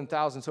rather than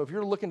thousands. So if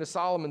you're looking to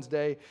Solomon's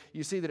day,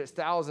 you see that it's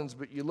thousands,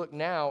 but you look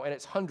now and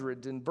it's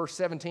hundreds. In verse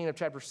 17 of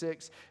chapter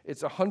 6,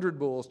 it's 100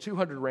 bulls,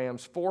 200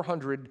 rams,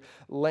 400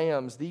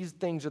 lambs. These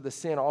things are the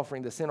sin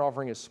offering. The sin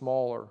offering is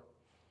smaller.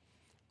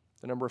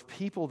 The number of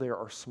people there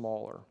are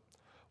smaller.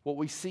 What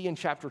we see in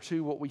chapter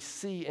 2, what we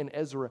see in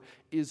Ezra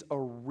is a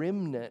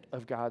remnant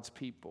of God's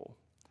people.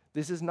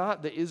 This is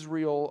not the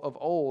Israel of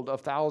old, of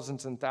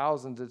thousands and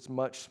thousands. It's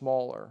much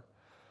smaller.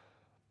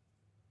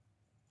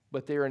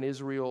 But they're an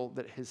Israel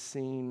that has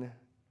seen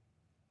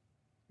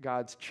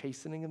God's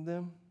chastening of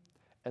them,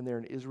 and they're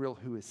an Israel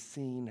who has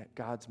seen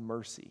God's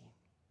mercy.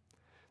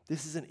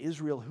 This is an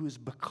Israel who is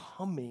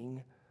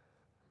becoming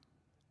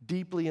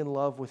deeply in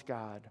love with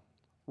God,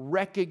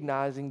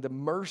 recognizing the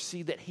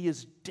mercy that he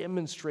has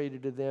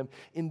demonstrated to them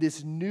in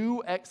this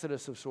new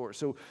exodus of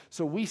sorts.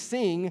 So we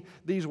sing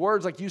these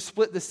words like, you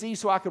split the sea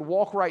so I could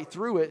walk right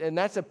through it, and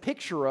that's a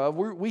picture of,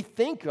 we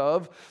think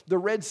of the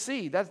Red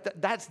Sea.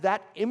 That's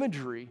that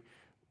imagery.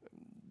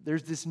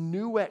 There's this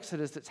new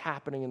exodus that's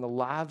happening in the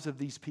lives of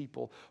these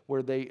people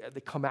where they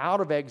come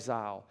out of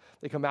exile.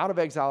 They come out of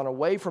exile and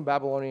away from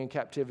Babylonian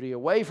captivity,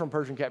 away from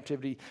Persian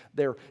captivity.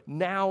 They're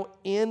now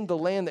in the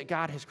land that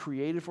God has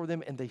created for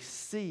them, and they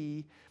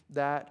see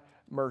that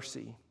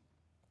mercy.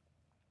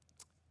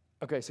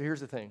 Okay, so here's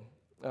the thing.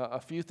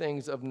 A few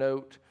things of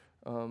note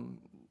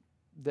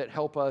that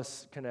help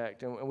us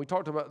connect. And we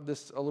talked about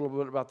this a little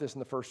bit about this in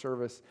the first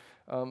service.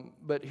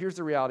 But here's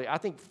the reality. I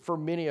think for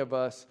many of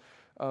us,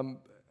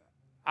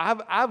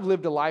 I've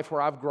lived a life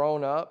where I've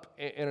grown up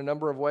in a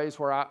number of ways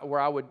where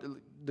I would,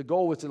 the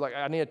goal was to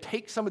I need to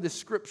take some of this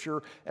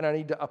scripture and I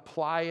need to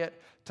apply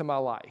it to my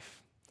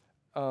life.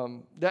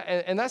 And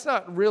that's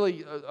not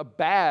really a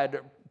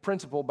bad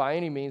principle by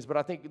any means, but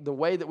I think the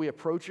way that we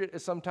approach it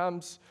is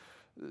sometimes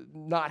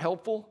not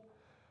helpful.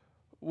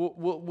 We're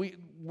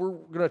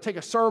going to take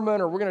a sermon,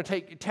 or we're going to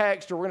take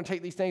text, or we're going to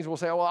take these things, and we'll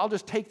say, well, I'll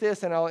just take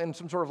this and in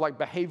some sort of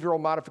behavioral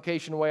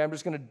modification way, I'm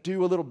just going to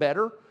do a little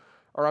better.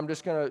 Or I'm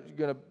just going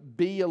to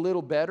be a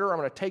little better. I'm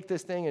going to take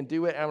this thing and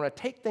do it. And I'm going to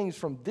take things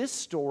from this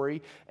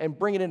story and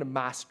bring it into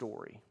my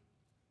story.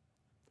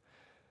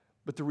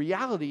 But the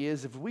reality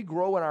is, if we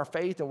grow in our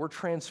faith and we're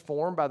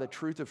transformed by the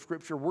truth of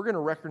Scripture, we're going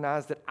to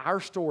recognize that our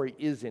story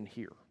is in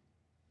here.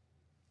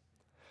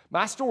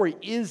 My story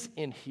is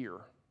in here.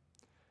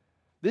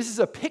 This is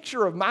a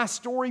picture of my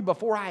story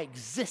before I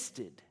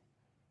existed.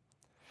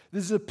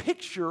 This is a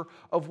picture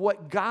of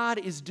what God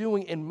is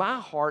doing in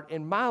my heart,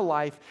 in my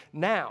life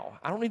now.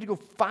 I don't need to go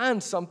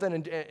find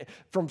something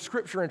from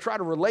Scripture and try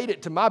to relate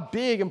it to my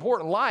big,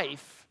 important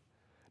life.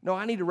 No,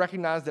 I need to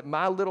recognize that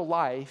my little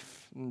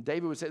life, and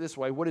David would say it this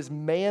way, what is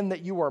man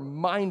that you are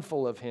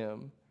mindful of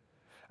him?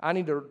 I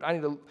need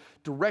to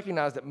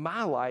recognize that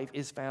my life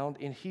is found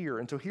in here.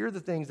 And so here are the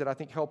things that I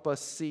think help us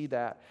see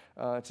that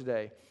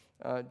today.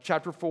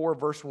 Chapter 4,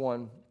 verse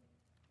 1.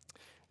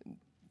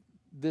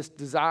 This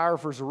desire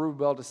for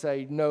Zerubbabel to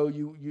say, no,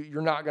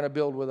 you're not going to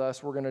build with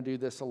us. We're going to do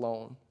this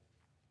alone.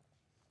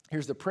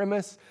 Here's the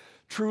premise.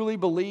 Truly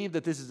believe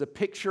that this is a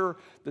picture,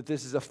 that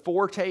this is a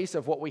foretaste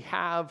of what we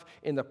have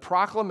in the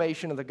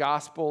proclamation of the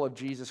gospel of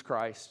Jesus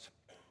Christ.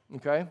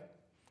 Okay?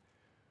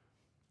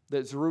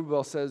 That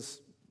Zerubbabel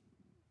says,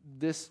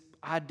 this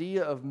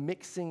idea of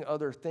mixing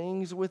other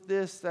things with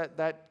this,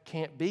 that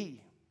can't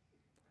be.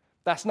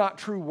 That's not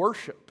true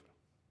worship.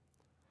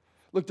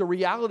 Look, the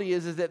reality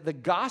is that the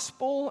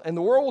gospel, and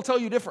the world will tell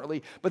you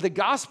differently, but the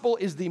gospel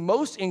is the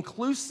most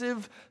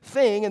inclusive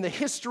thing in the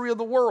history of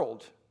the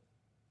world.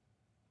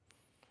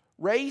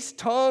 Race,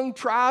 tongue,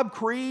 tribe,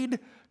 creed,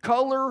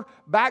 color,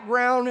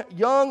 background,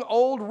 young,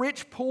 old,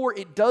 rich, poor,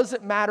 it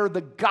doesn't matter.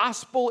 The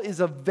gospel is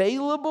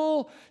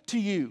available to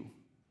you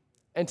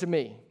and to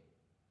me.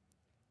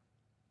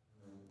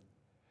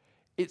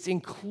 It's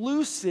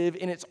inclusive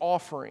in its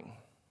offering,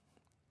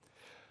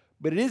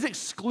 but it is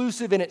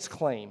exclusive in its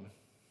claim.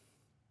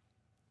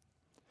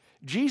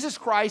 Jesus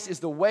Christ is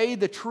the way,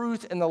 the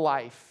truth, and the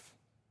life.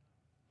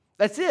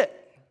 That's it.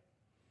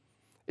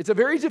 It's a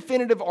very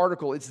definitive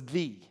article. It's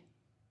the.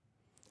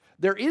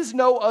 There is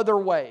no other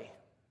way.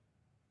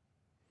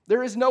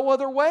 There is no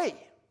other way.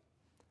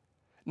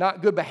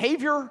 Not good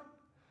behavior,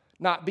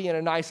 not being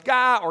a nice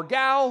guy or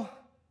gal,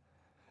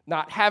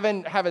 not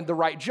having the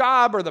right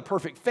job or the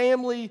perfect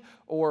family,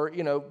 or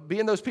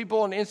being those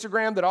people on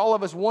Instagram that all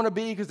of us want to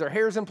be because their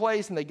hair's in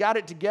place and they got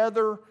it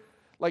together.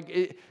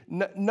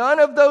 None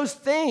of those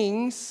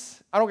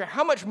things, I don't care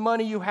how much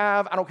money you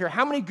have, I don't care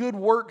how many good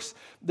works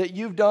that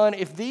you've done,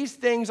 if these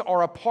things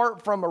are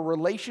apart from a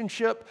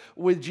relationship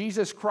with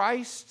Jesus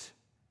Christ,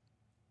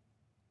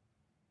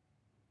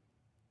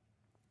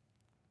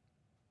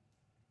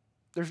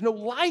 there's no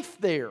life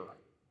there.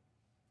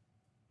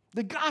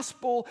 The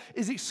gospel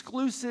is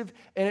exclusive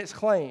in its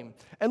claim.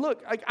 And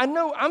look, I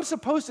know I'm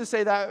supposed to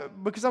say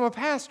that because I'm a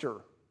pastor.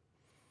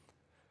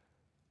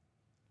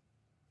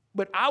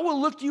 But I will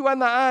look you in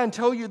the eye and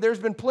tell you there's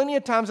been plenty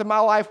of times in my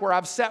life where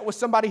I've sat with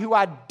somebody who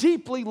I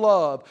deeply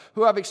love,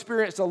 who I've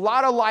experienced a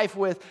lot of life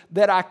with,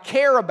 that I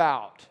care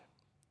about.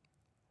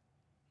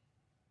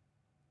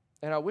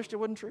 And I wished it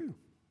wasn't true.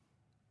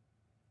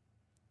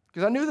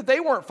 Because I knew that they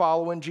weren't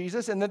following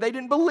Jesus and that they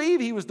didn't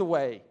believe he was the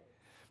way,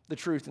 the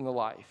truth, and the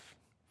life.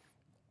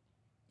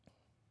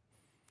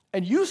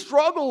 And you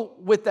struggle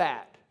with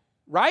that,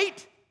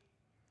 right?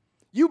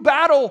 You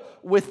battle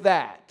with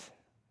that.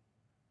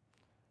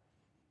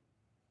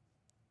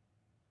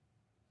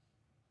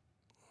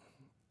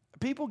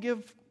 People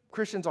give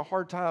Christians a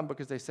hard time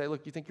because they say,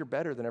 look, you think you're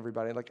better than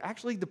everybody.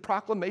 Actually, the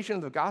proclamation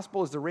of the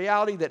gospel is the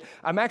reality that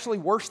I'm actually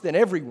worse than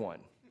everyone.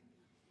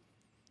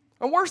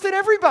 I'm worse than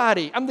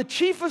everybody. I'm the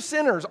chief of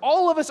sinners.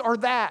 All of us are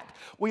that.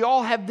 We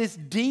all have this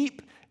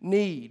deep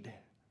need.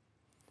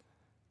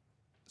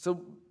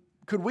 So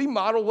could we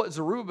model what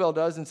Zerubbabel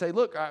does and say,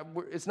 look,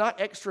 it's not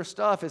extra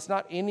stuff. It's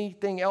not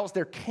anything else.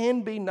 There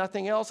can be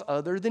nothing else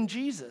other than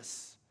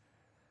Jesus.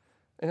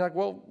 And you're like,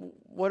 well,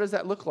 what does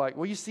that look like?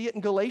 Well, you see it in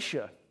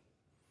Galatia.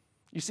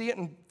 You see it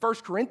in 1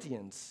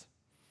 Corinthians.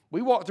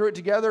 We walked through it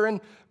together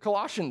in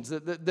Colossians.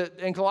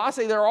 In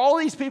Colossae, there are all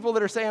these people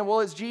that are saying,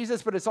 well, it's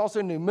Jesus, but it's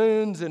also new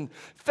moons and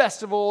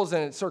festivals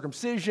and it's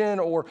circumcision,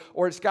 or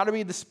it's got to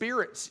be the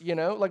spirits, you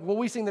know? Like when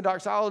we sing the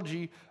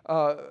doxology,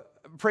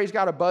 praise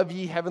God above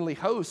ye heavenly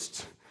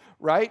hosts,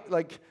 right?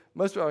 Like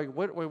most people are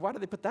like, why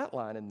did they put that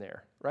line in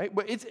there, right?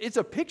 But it's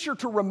a picture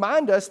to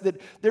remind us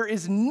that there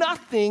is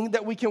nothing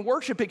that we can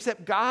worship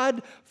except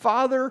God,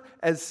 Father,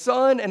 as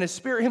Son, and as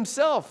Spirit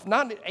himself,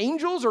 not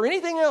angels or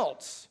anything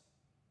else.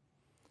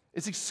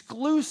 It's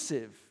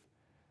exclusive.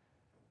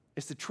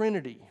 It's the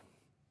Trinity.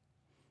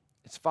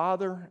 It's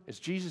Father, it's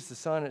Jesus the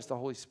Son, it's the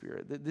Holy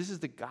Spirit. This is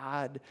the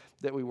God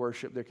that we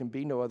worship. There can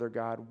be no other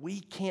God.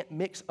 We can't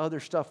mix other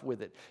stuff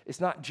with it.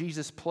 It's not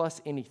Jesus plus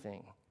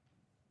anything.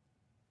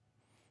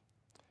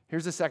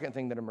 Here's the second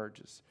thing that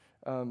emerges.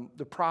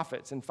 The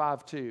prophets in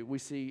 5:2. We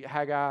see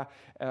Haggai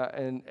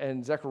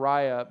and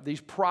Zechariah,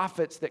 these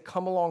prophets that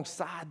come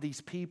alongside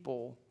these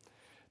people.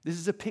 This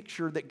is a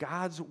picture that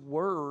God's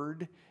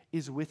word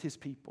is with his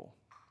people.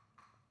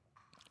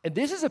 And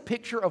this is a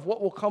picture of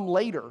what will come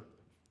later.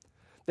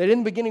 That in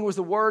the beginning was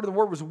the Word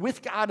was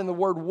with God, and the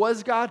Word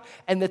was God,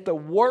 and that the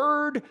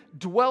Word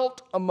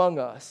dwelt among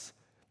us.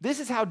 This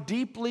is how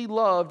deeply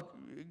loved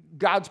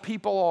God's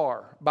people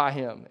are by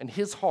him and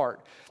his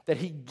heart. That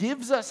he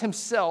gives us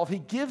himself, he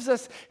gives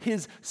us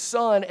his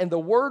Son, and the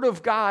Word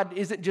of God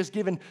isn't just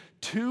given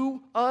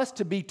to us,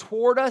 to be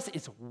toward us,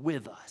 it's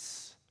with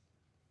us.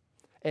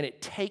 And it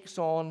takes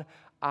on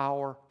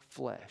our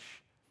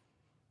flesh.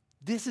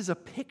 This is a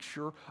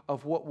picture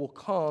of what will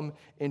come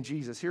in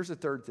Jesus. Here's the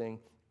third thing.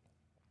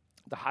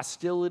 The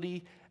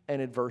hostility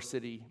and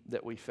adversity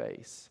that we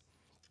face.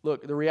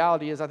 Look, the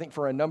reality is, I think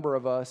for a number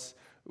of us,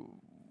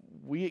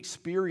 we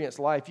experience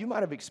life. You might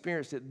have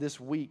experienced it this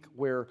week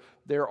where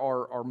there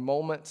are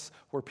moments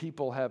where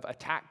people have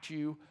attacked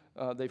you.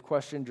 They've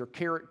questioned your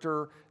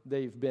character.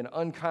 They've been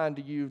unkind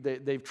to you.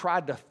 They've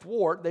tried to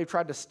thwart. They've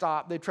tried to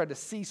stop. They've tried to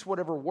cease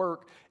whatever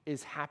work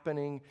is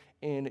happening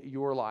in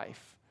your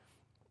life.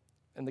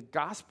 And the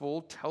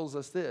gospel tells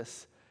us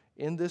this.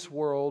 In this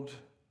world,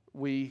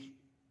 we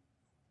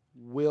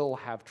will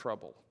have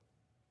trouble.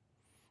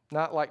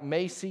 Not like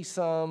may see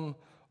some,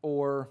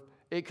 or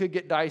it could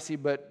get dicey,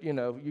 but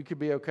you could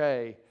be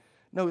okay.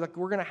 No, like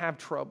we're going to have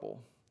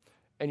trouble.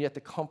 And yet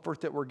the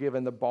comfort that we're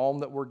given, the balm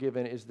that we're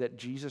given is that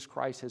Jesus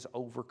Christ has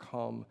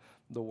overcome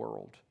the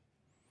world.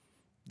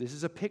 This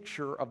is a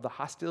picture of the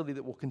hostility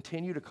that will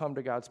continue to come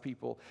to God's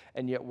people,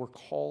 and yet we're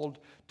called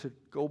to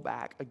go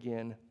back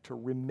again, to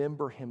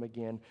remember him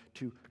again,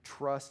 to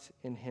trust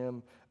in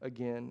him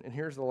again. And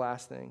here's the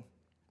last thing.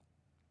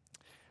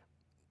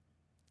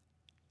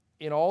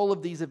 In all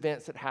of these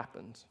events that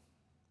happened,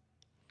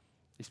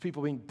 these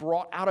people being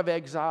brought out of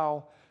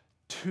exile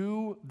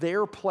to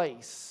their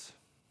place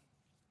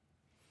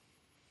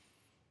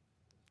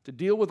to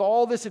deal with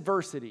all this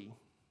adversity,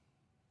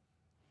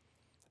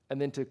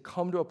 and then to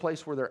come to a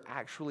place where they're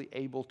actually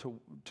able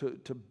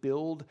to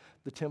build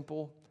the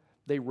temple.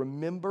 They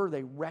remember,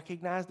 they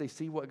recognize, they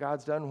see what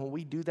God's done. When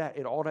we do that,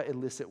 it ought to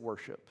elicit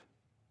worship.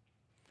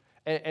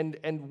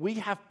 And we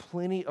have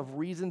plenty of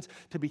reasons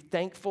to be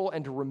thankful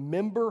and to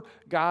remember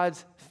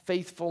God's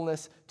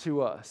faithfulness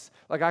to us.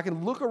 Like I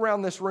can look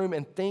around this room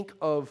and think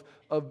of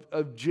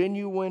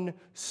genuine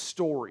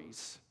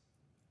stories.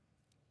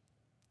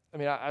 I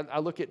mean, I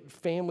look at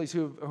families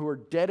who are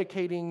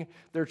dedicating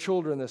their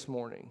children this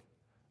morning.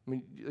 I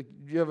mean,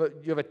 you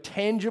have a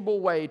tangible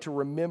way to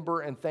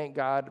remember and thank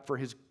God for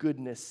his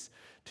goodness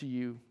to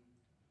you.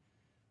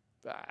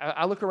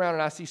 I look around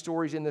and I see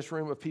stories in this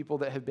room of people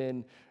that have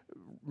been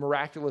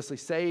miraculously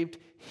saved,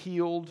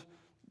 healed,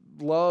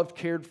 loved,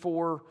 cared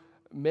for,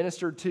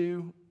 ministered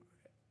to.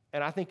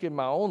 And I think in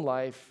my own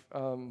life,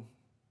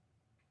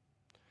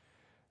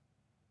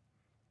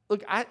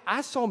 look,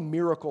 I saw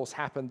miracles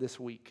happen this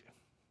week.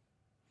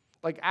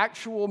 Like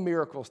actual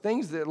miracles,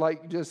 things that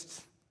like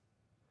just...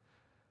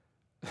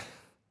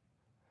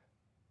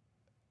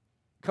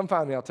 Come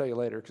find me, I'll tell you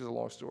later because it's a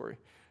long story.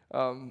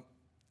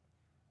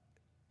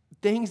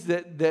 Things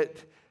that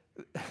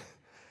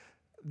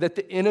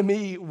the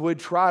enemy would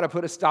try to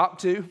put a stop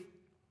to,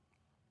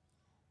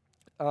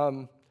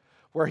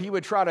 where he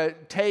would try to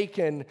take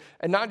and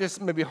not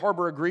just maybe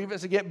harbor a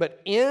grievance again,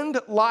 but end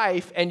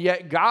life, and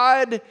yet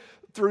God,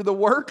 through the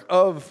work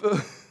of,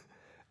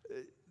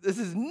 this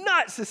is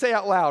nuts to say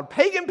out loud,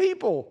 pagan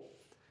people.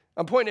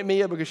 I'm pointing at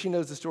Mia because she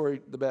knows the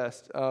story the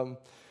best.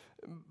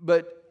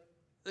 But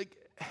like,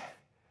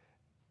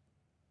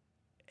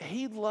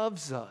 he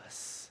loves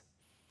us,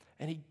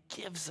 and he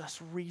gives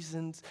us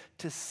reasons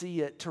to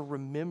see it, to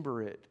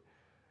remember it.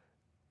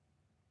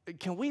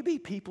 Can we be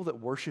people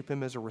that worship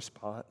him as a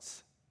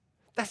response?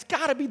 That's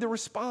got to be the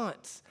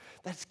response.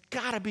 That's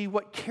got to be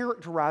what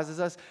characterizes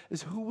us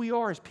as who we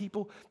are as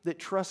people that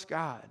trust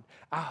God.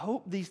 I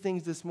hope these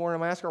things this morning, I'm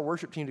going to ask our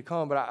worship team to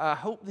come, but I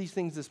hope these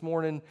things this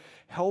morning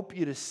help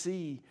you to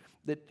see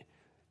that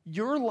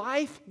your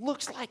life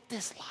looks like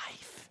this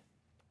life.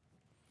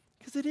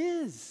 Because it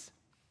is.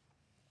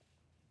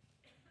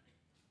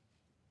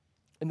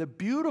 And the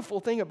beautiful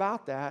thing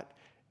about that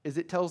is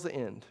it tells the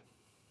end.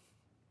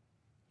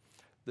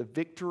 The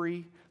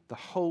victory, the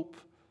hope,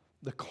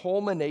 the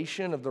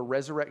culmination of the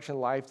resurrection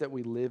life that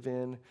we live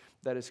in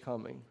that is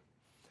coming.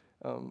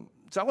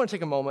 So I want to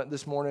take a moment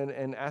this morning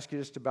and ask you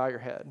just to bow your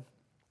head.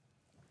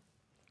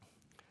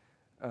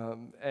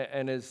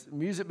 And as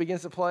music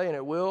begins to play, and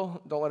it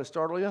will, don't let it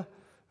startle you,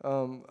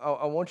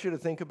 I want you to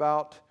think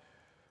about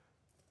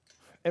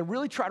and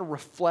really try to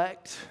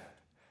reflect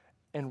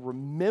and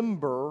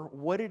remember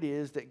what it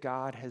is that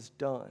God has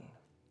done.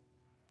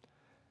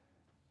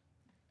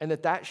 And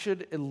that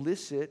should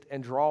elicit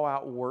and draw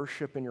out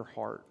worship in your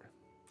heart.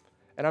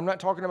 And I'm not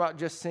talking about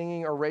just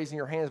singing or raising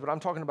your hands, but I'm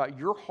talking about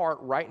your heart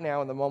right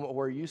now in the moment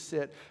where you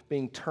sit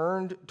being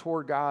turned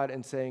toward God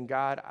and saying,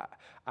 God,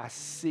 I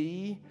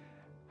see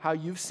how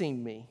you've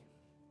seen me.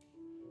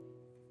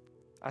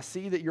 I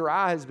see that your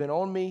eye has been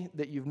on me,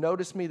 that you've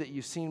noticed me, that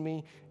you've seen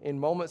me in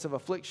moments of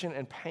affliction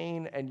and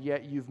pain, and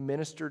yet you've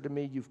ministered to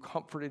me, you've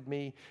comforted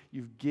me,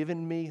 you've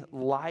given me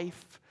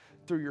life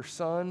through your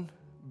Son,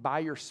 by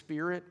your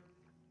Spirit,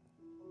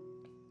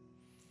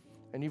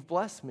 and you've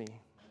blessed me.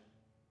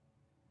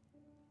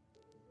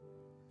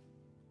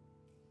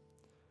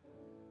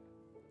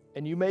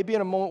 And you may be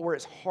in a moment where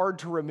it's hard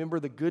to remember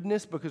the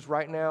goodness because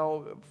right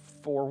now,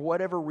 for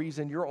whatever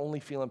reason, you're only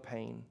feeling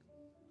pain.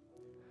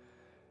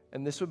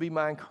 And this would be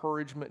my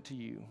encouragement to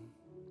you.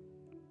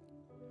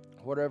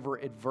 Whatever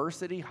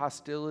adversity,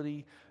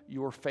 hostility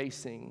you're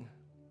facing,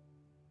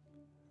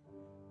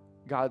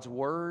 God's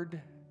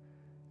word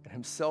and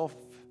himself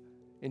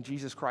in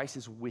Jesus Christ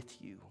is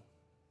with you.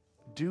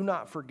 Do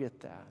not forget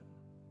that.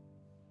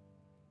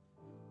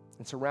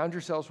 And surround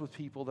yourselves with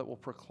people that will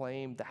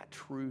proclaim that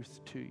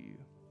truth to you.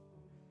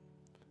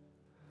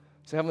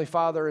 So, Heavenly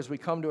Father, as we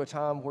come to a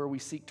time where we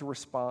seek to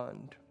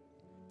respond,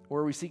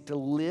 where we seek to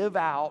live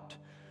out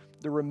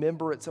the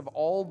remembrance of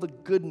all the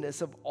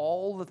goodness, of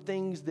all the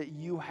things that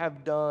you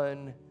have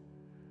done,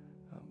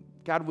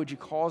 God, would you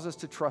cause us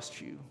to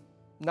trust you,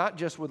 not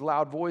just with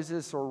loud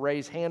voices or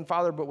raised hand,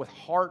 Father, but with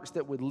hearts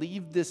that would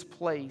leave this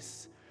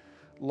place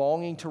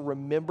longing to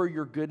remember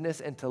your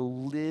goodness and to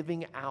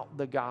living out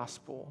the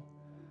gospel.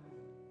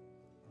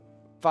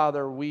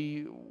 Father,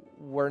 we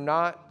were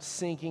not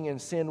sinking in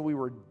sin. We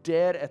were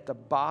dead at the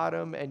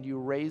bottom, and you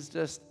raised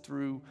us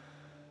through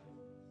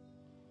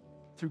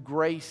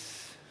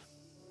grace.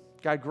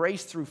 God,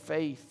 grace through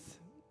faith.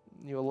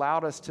 You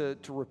allowed us to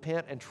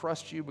repent and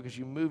trust you because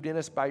you moved in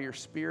us by your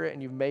Spirit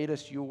and you've made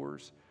us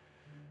yours.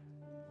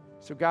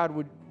 So God,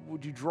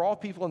 would you draw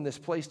people in this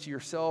place to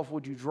yourself?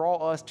 Would you draw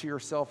us to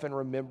yourself in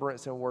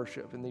remembrance and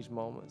worship in these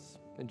moments?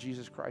 In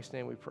Jesus Christ's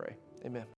name we pray. Amen.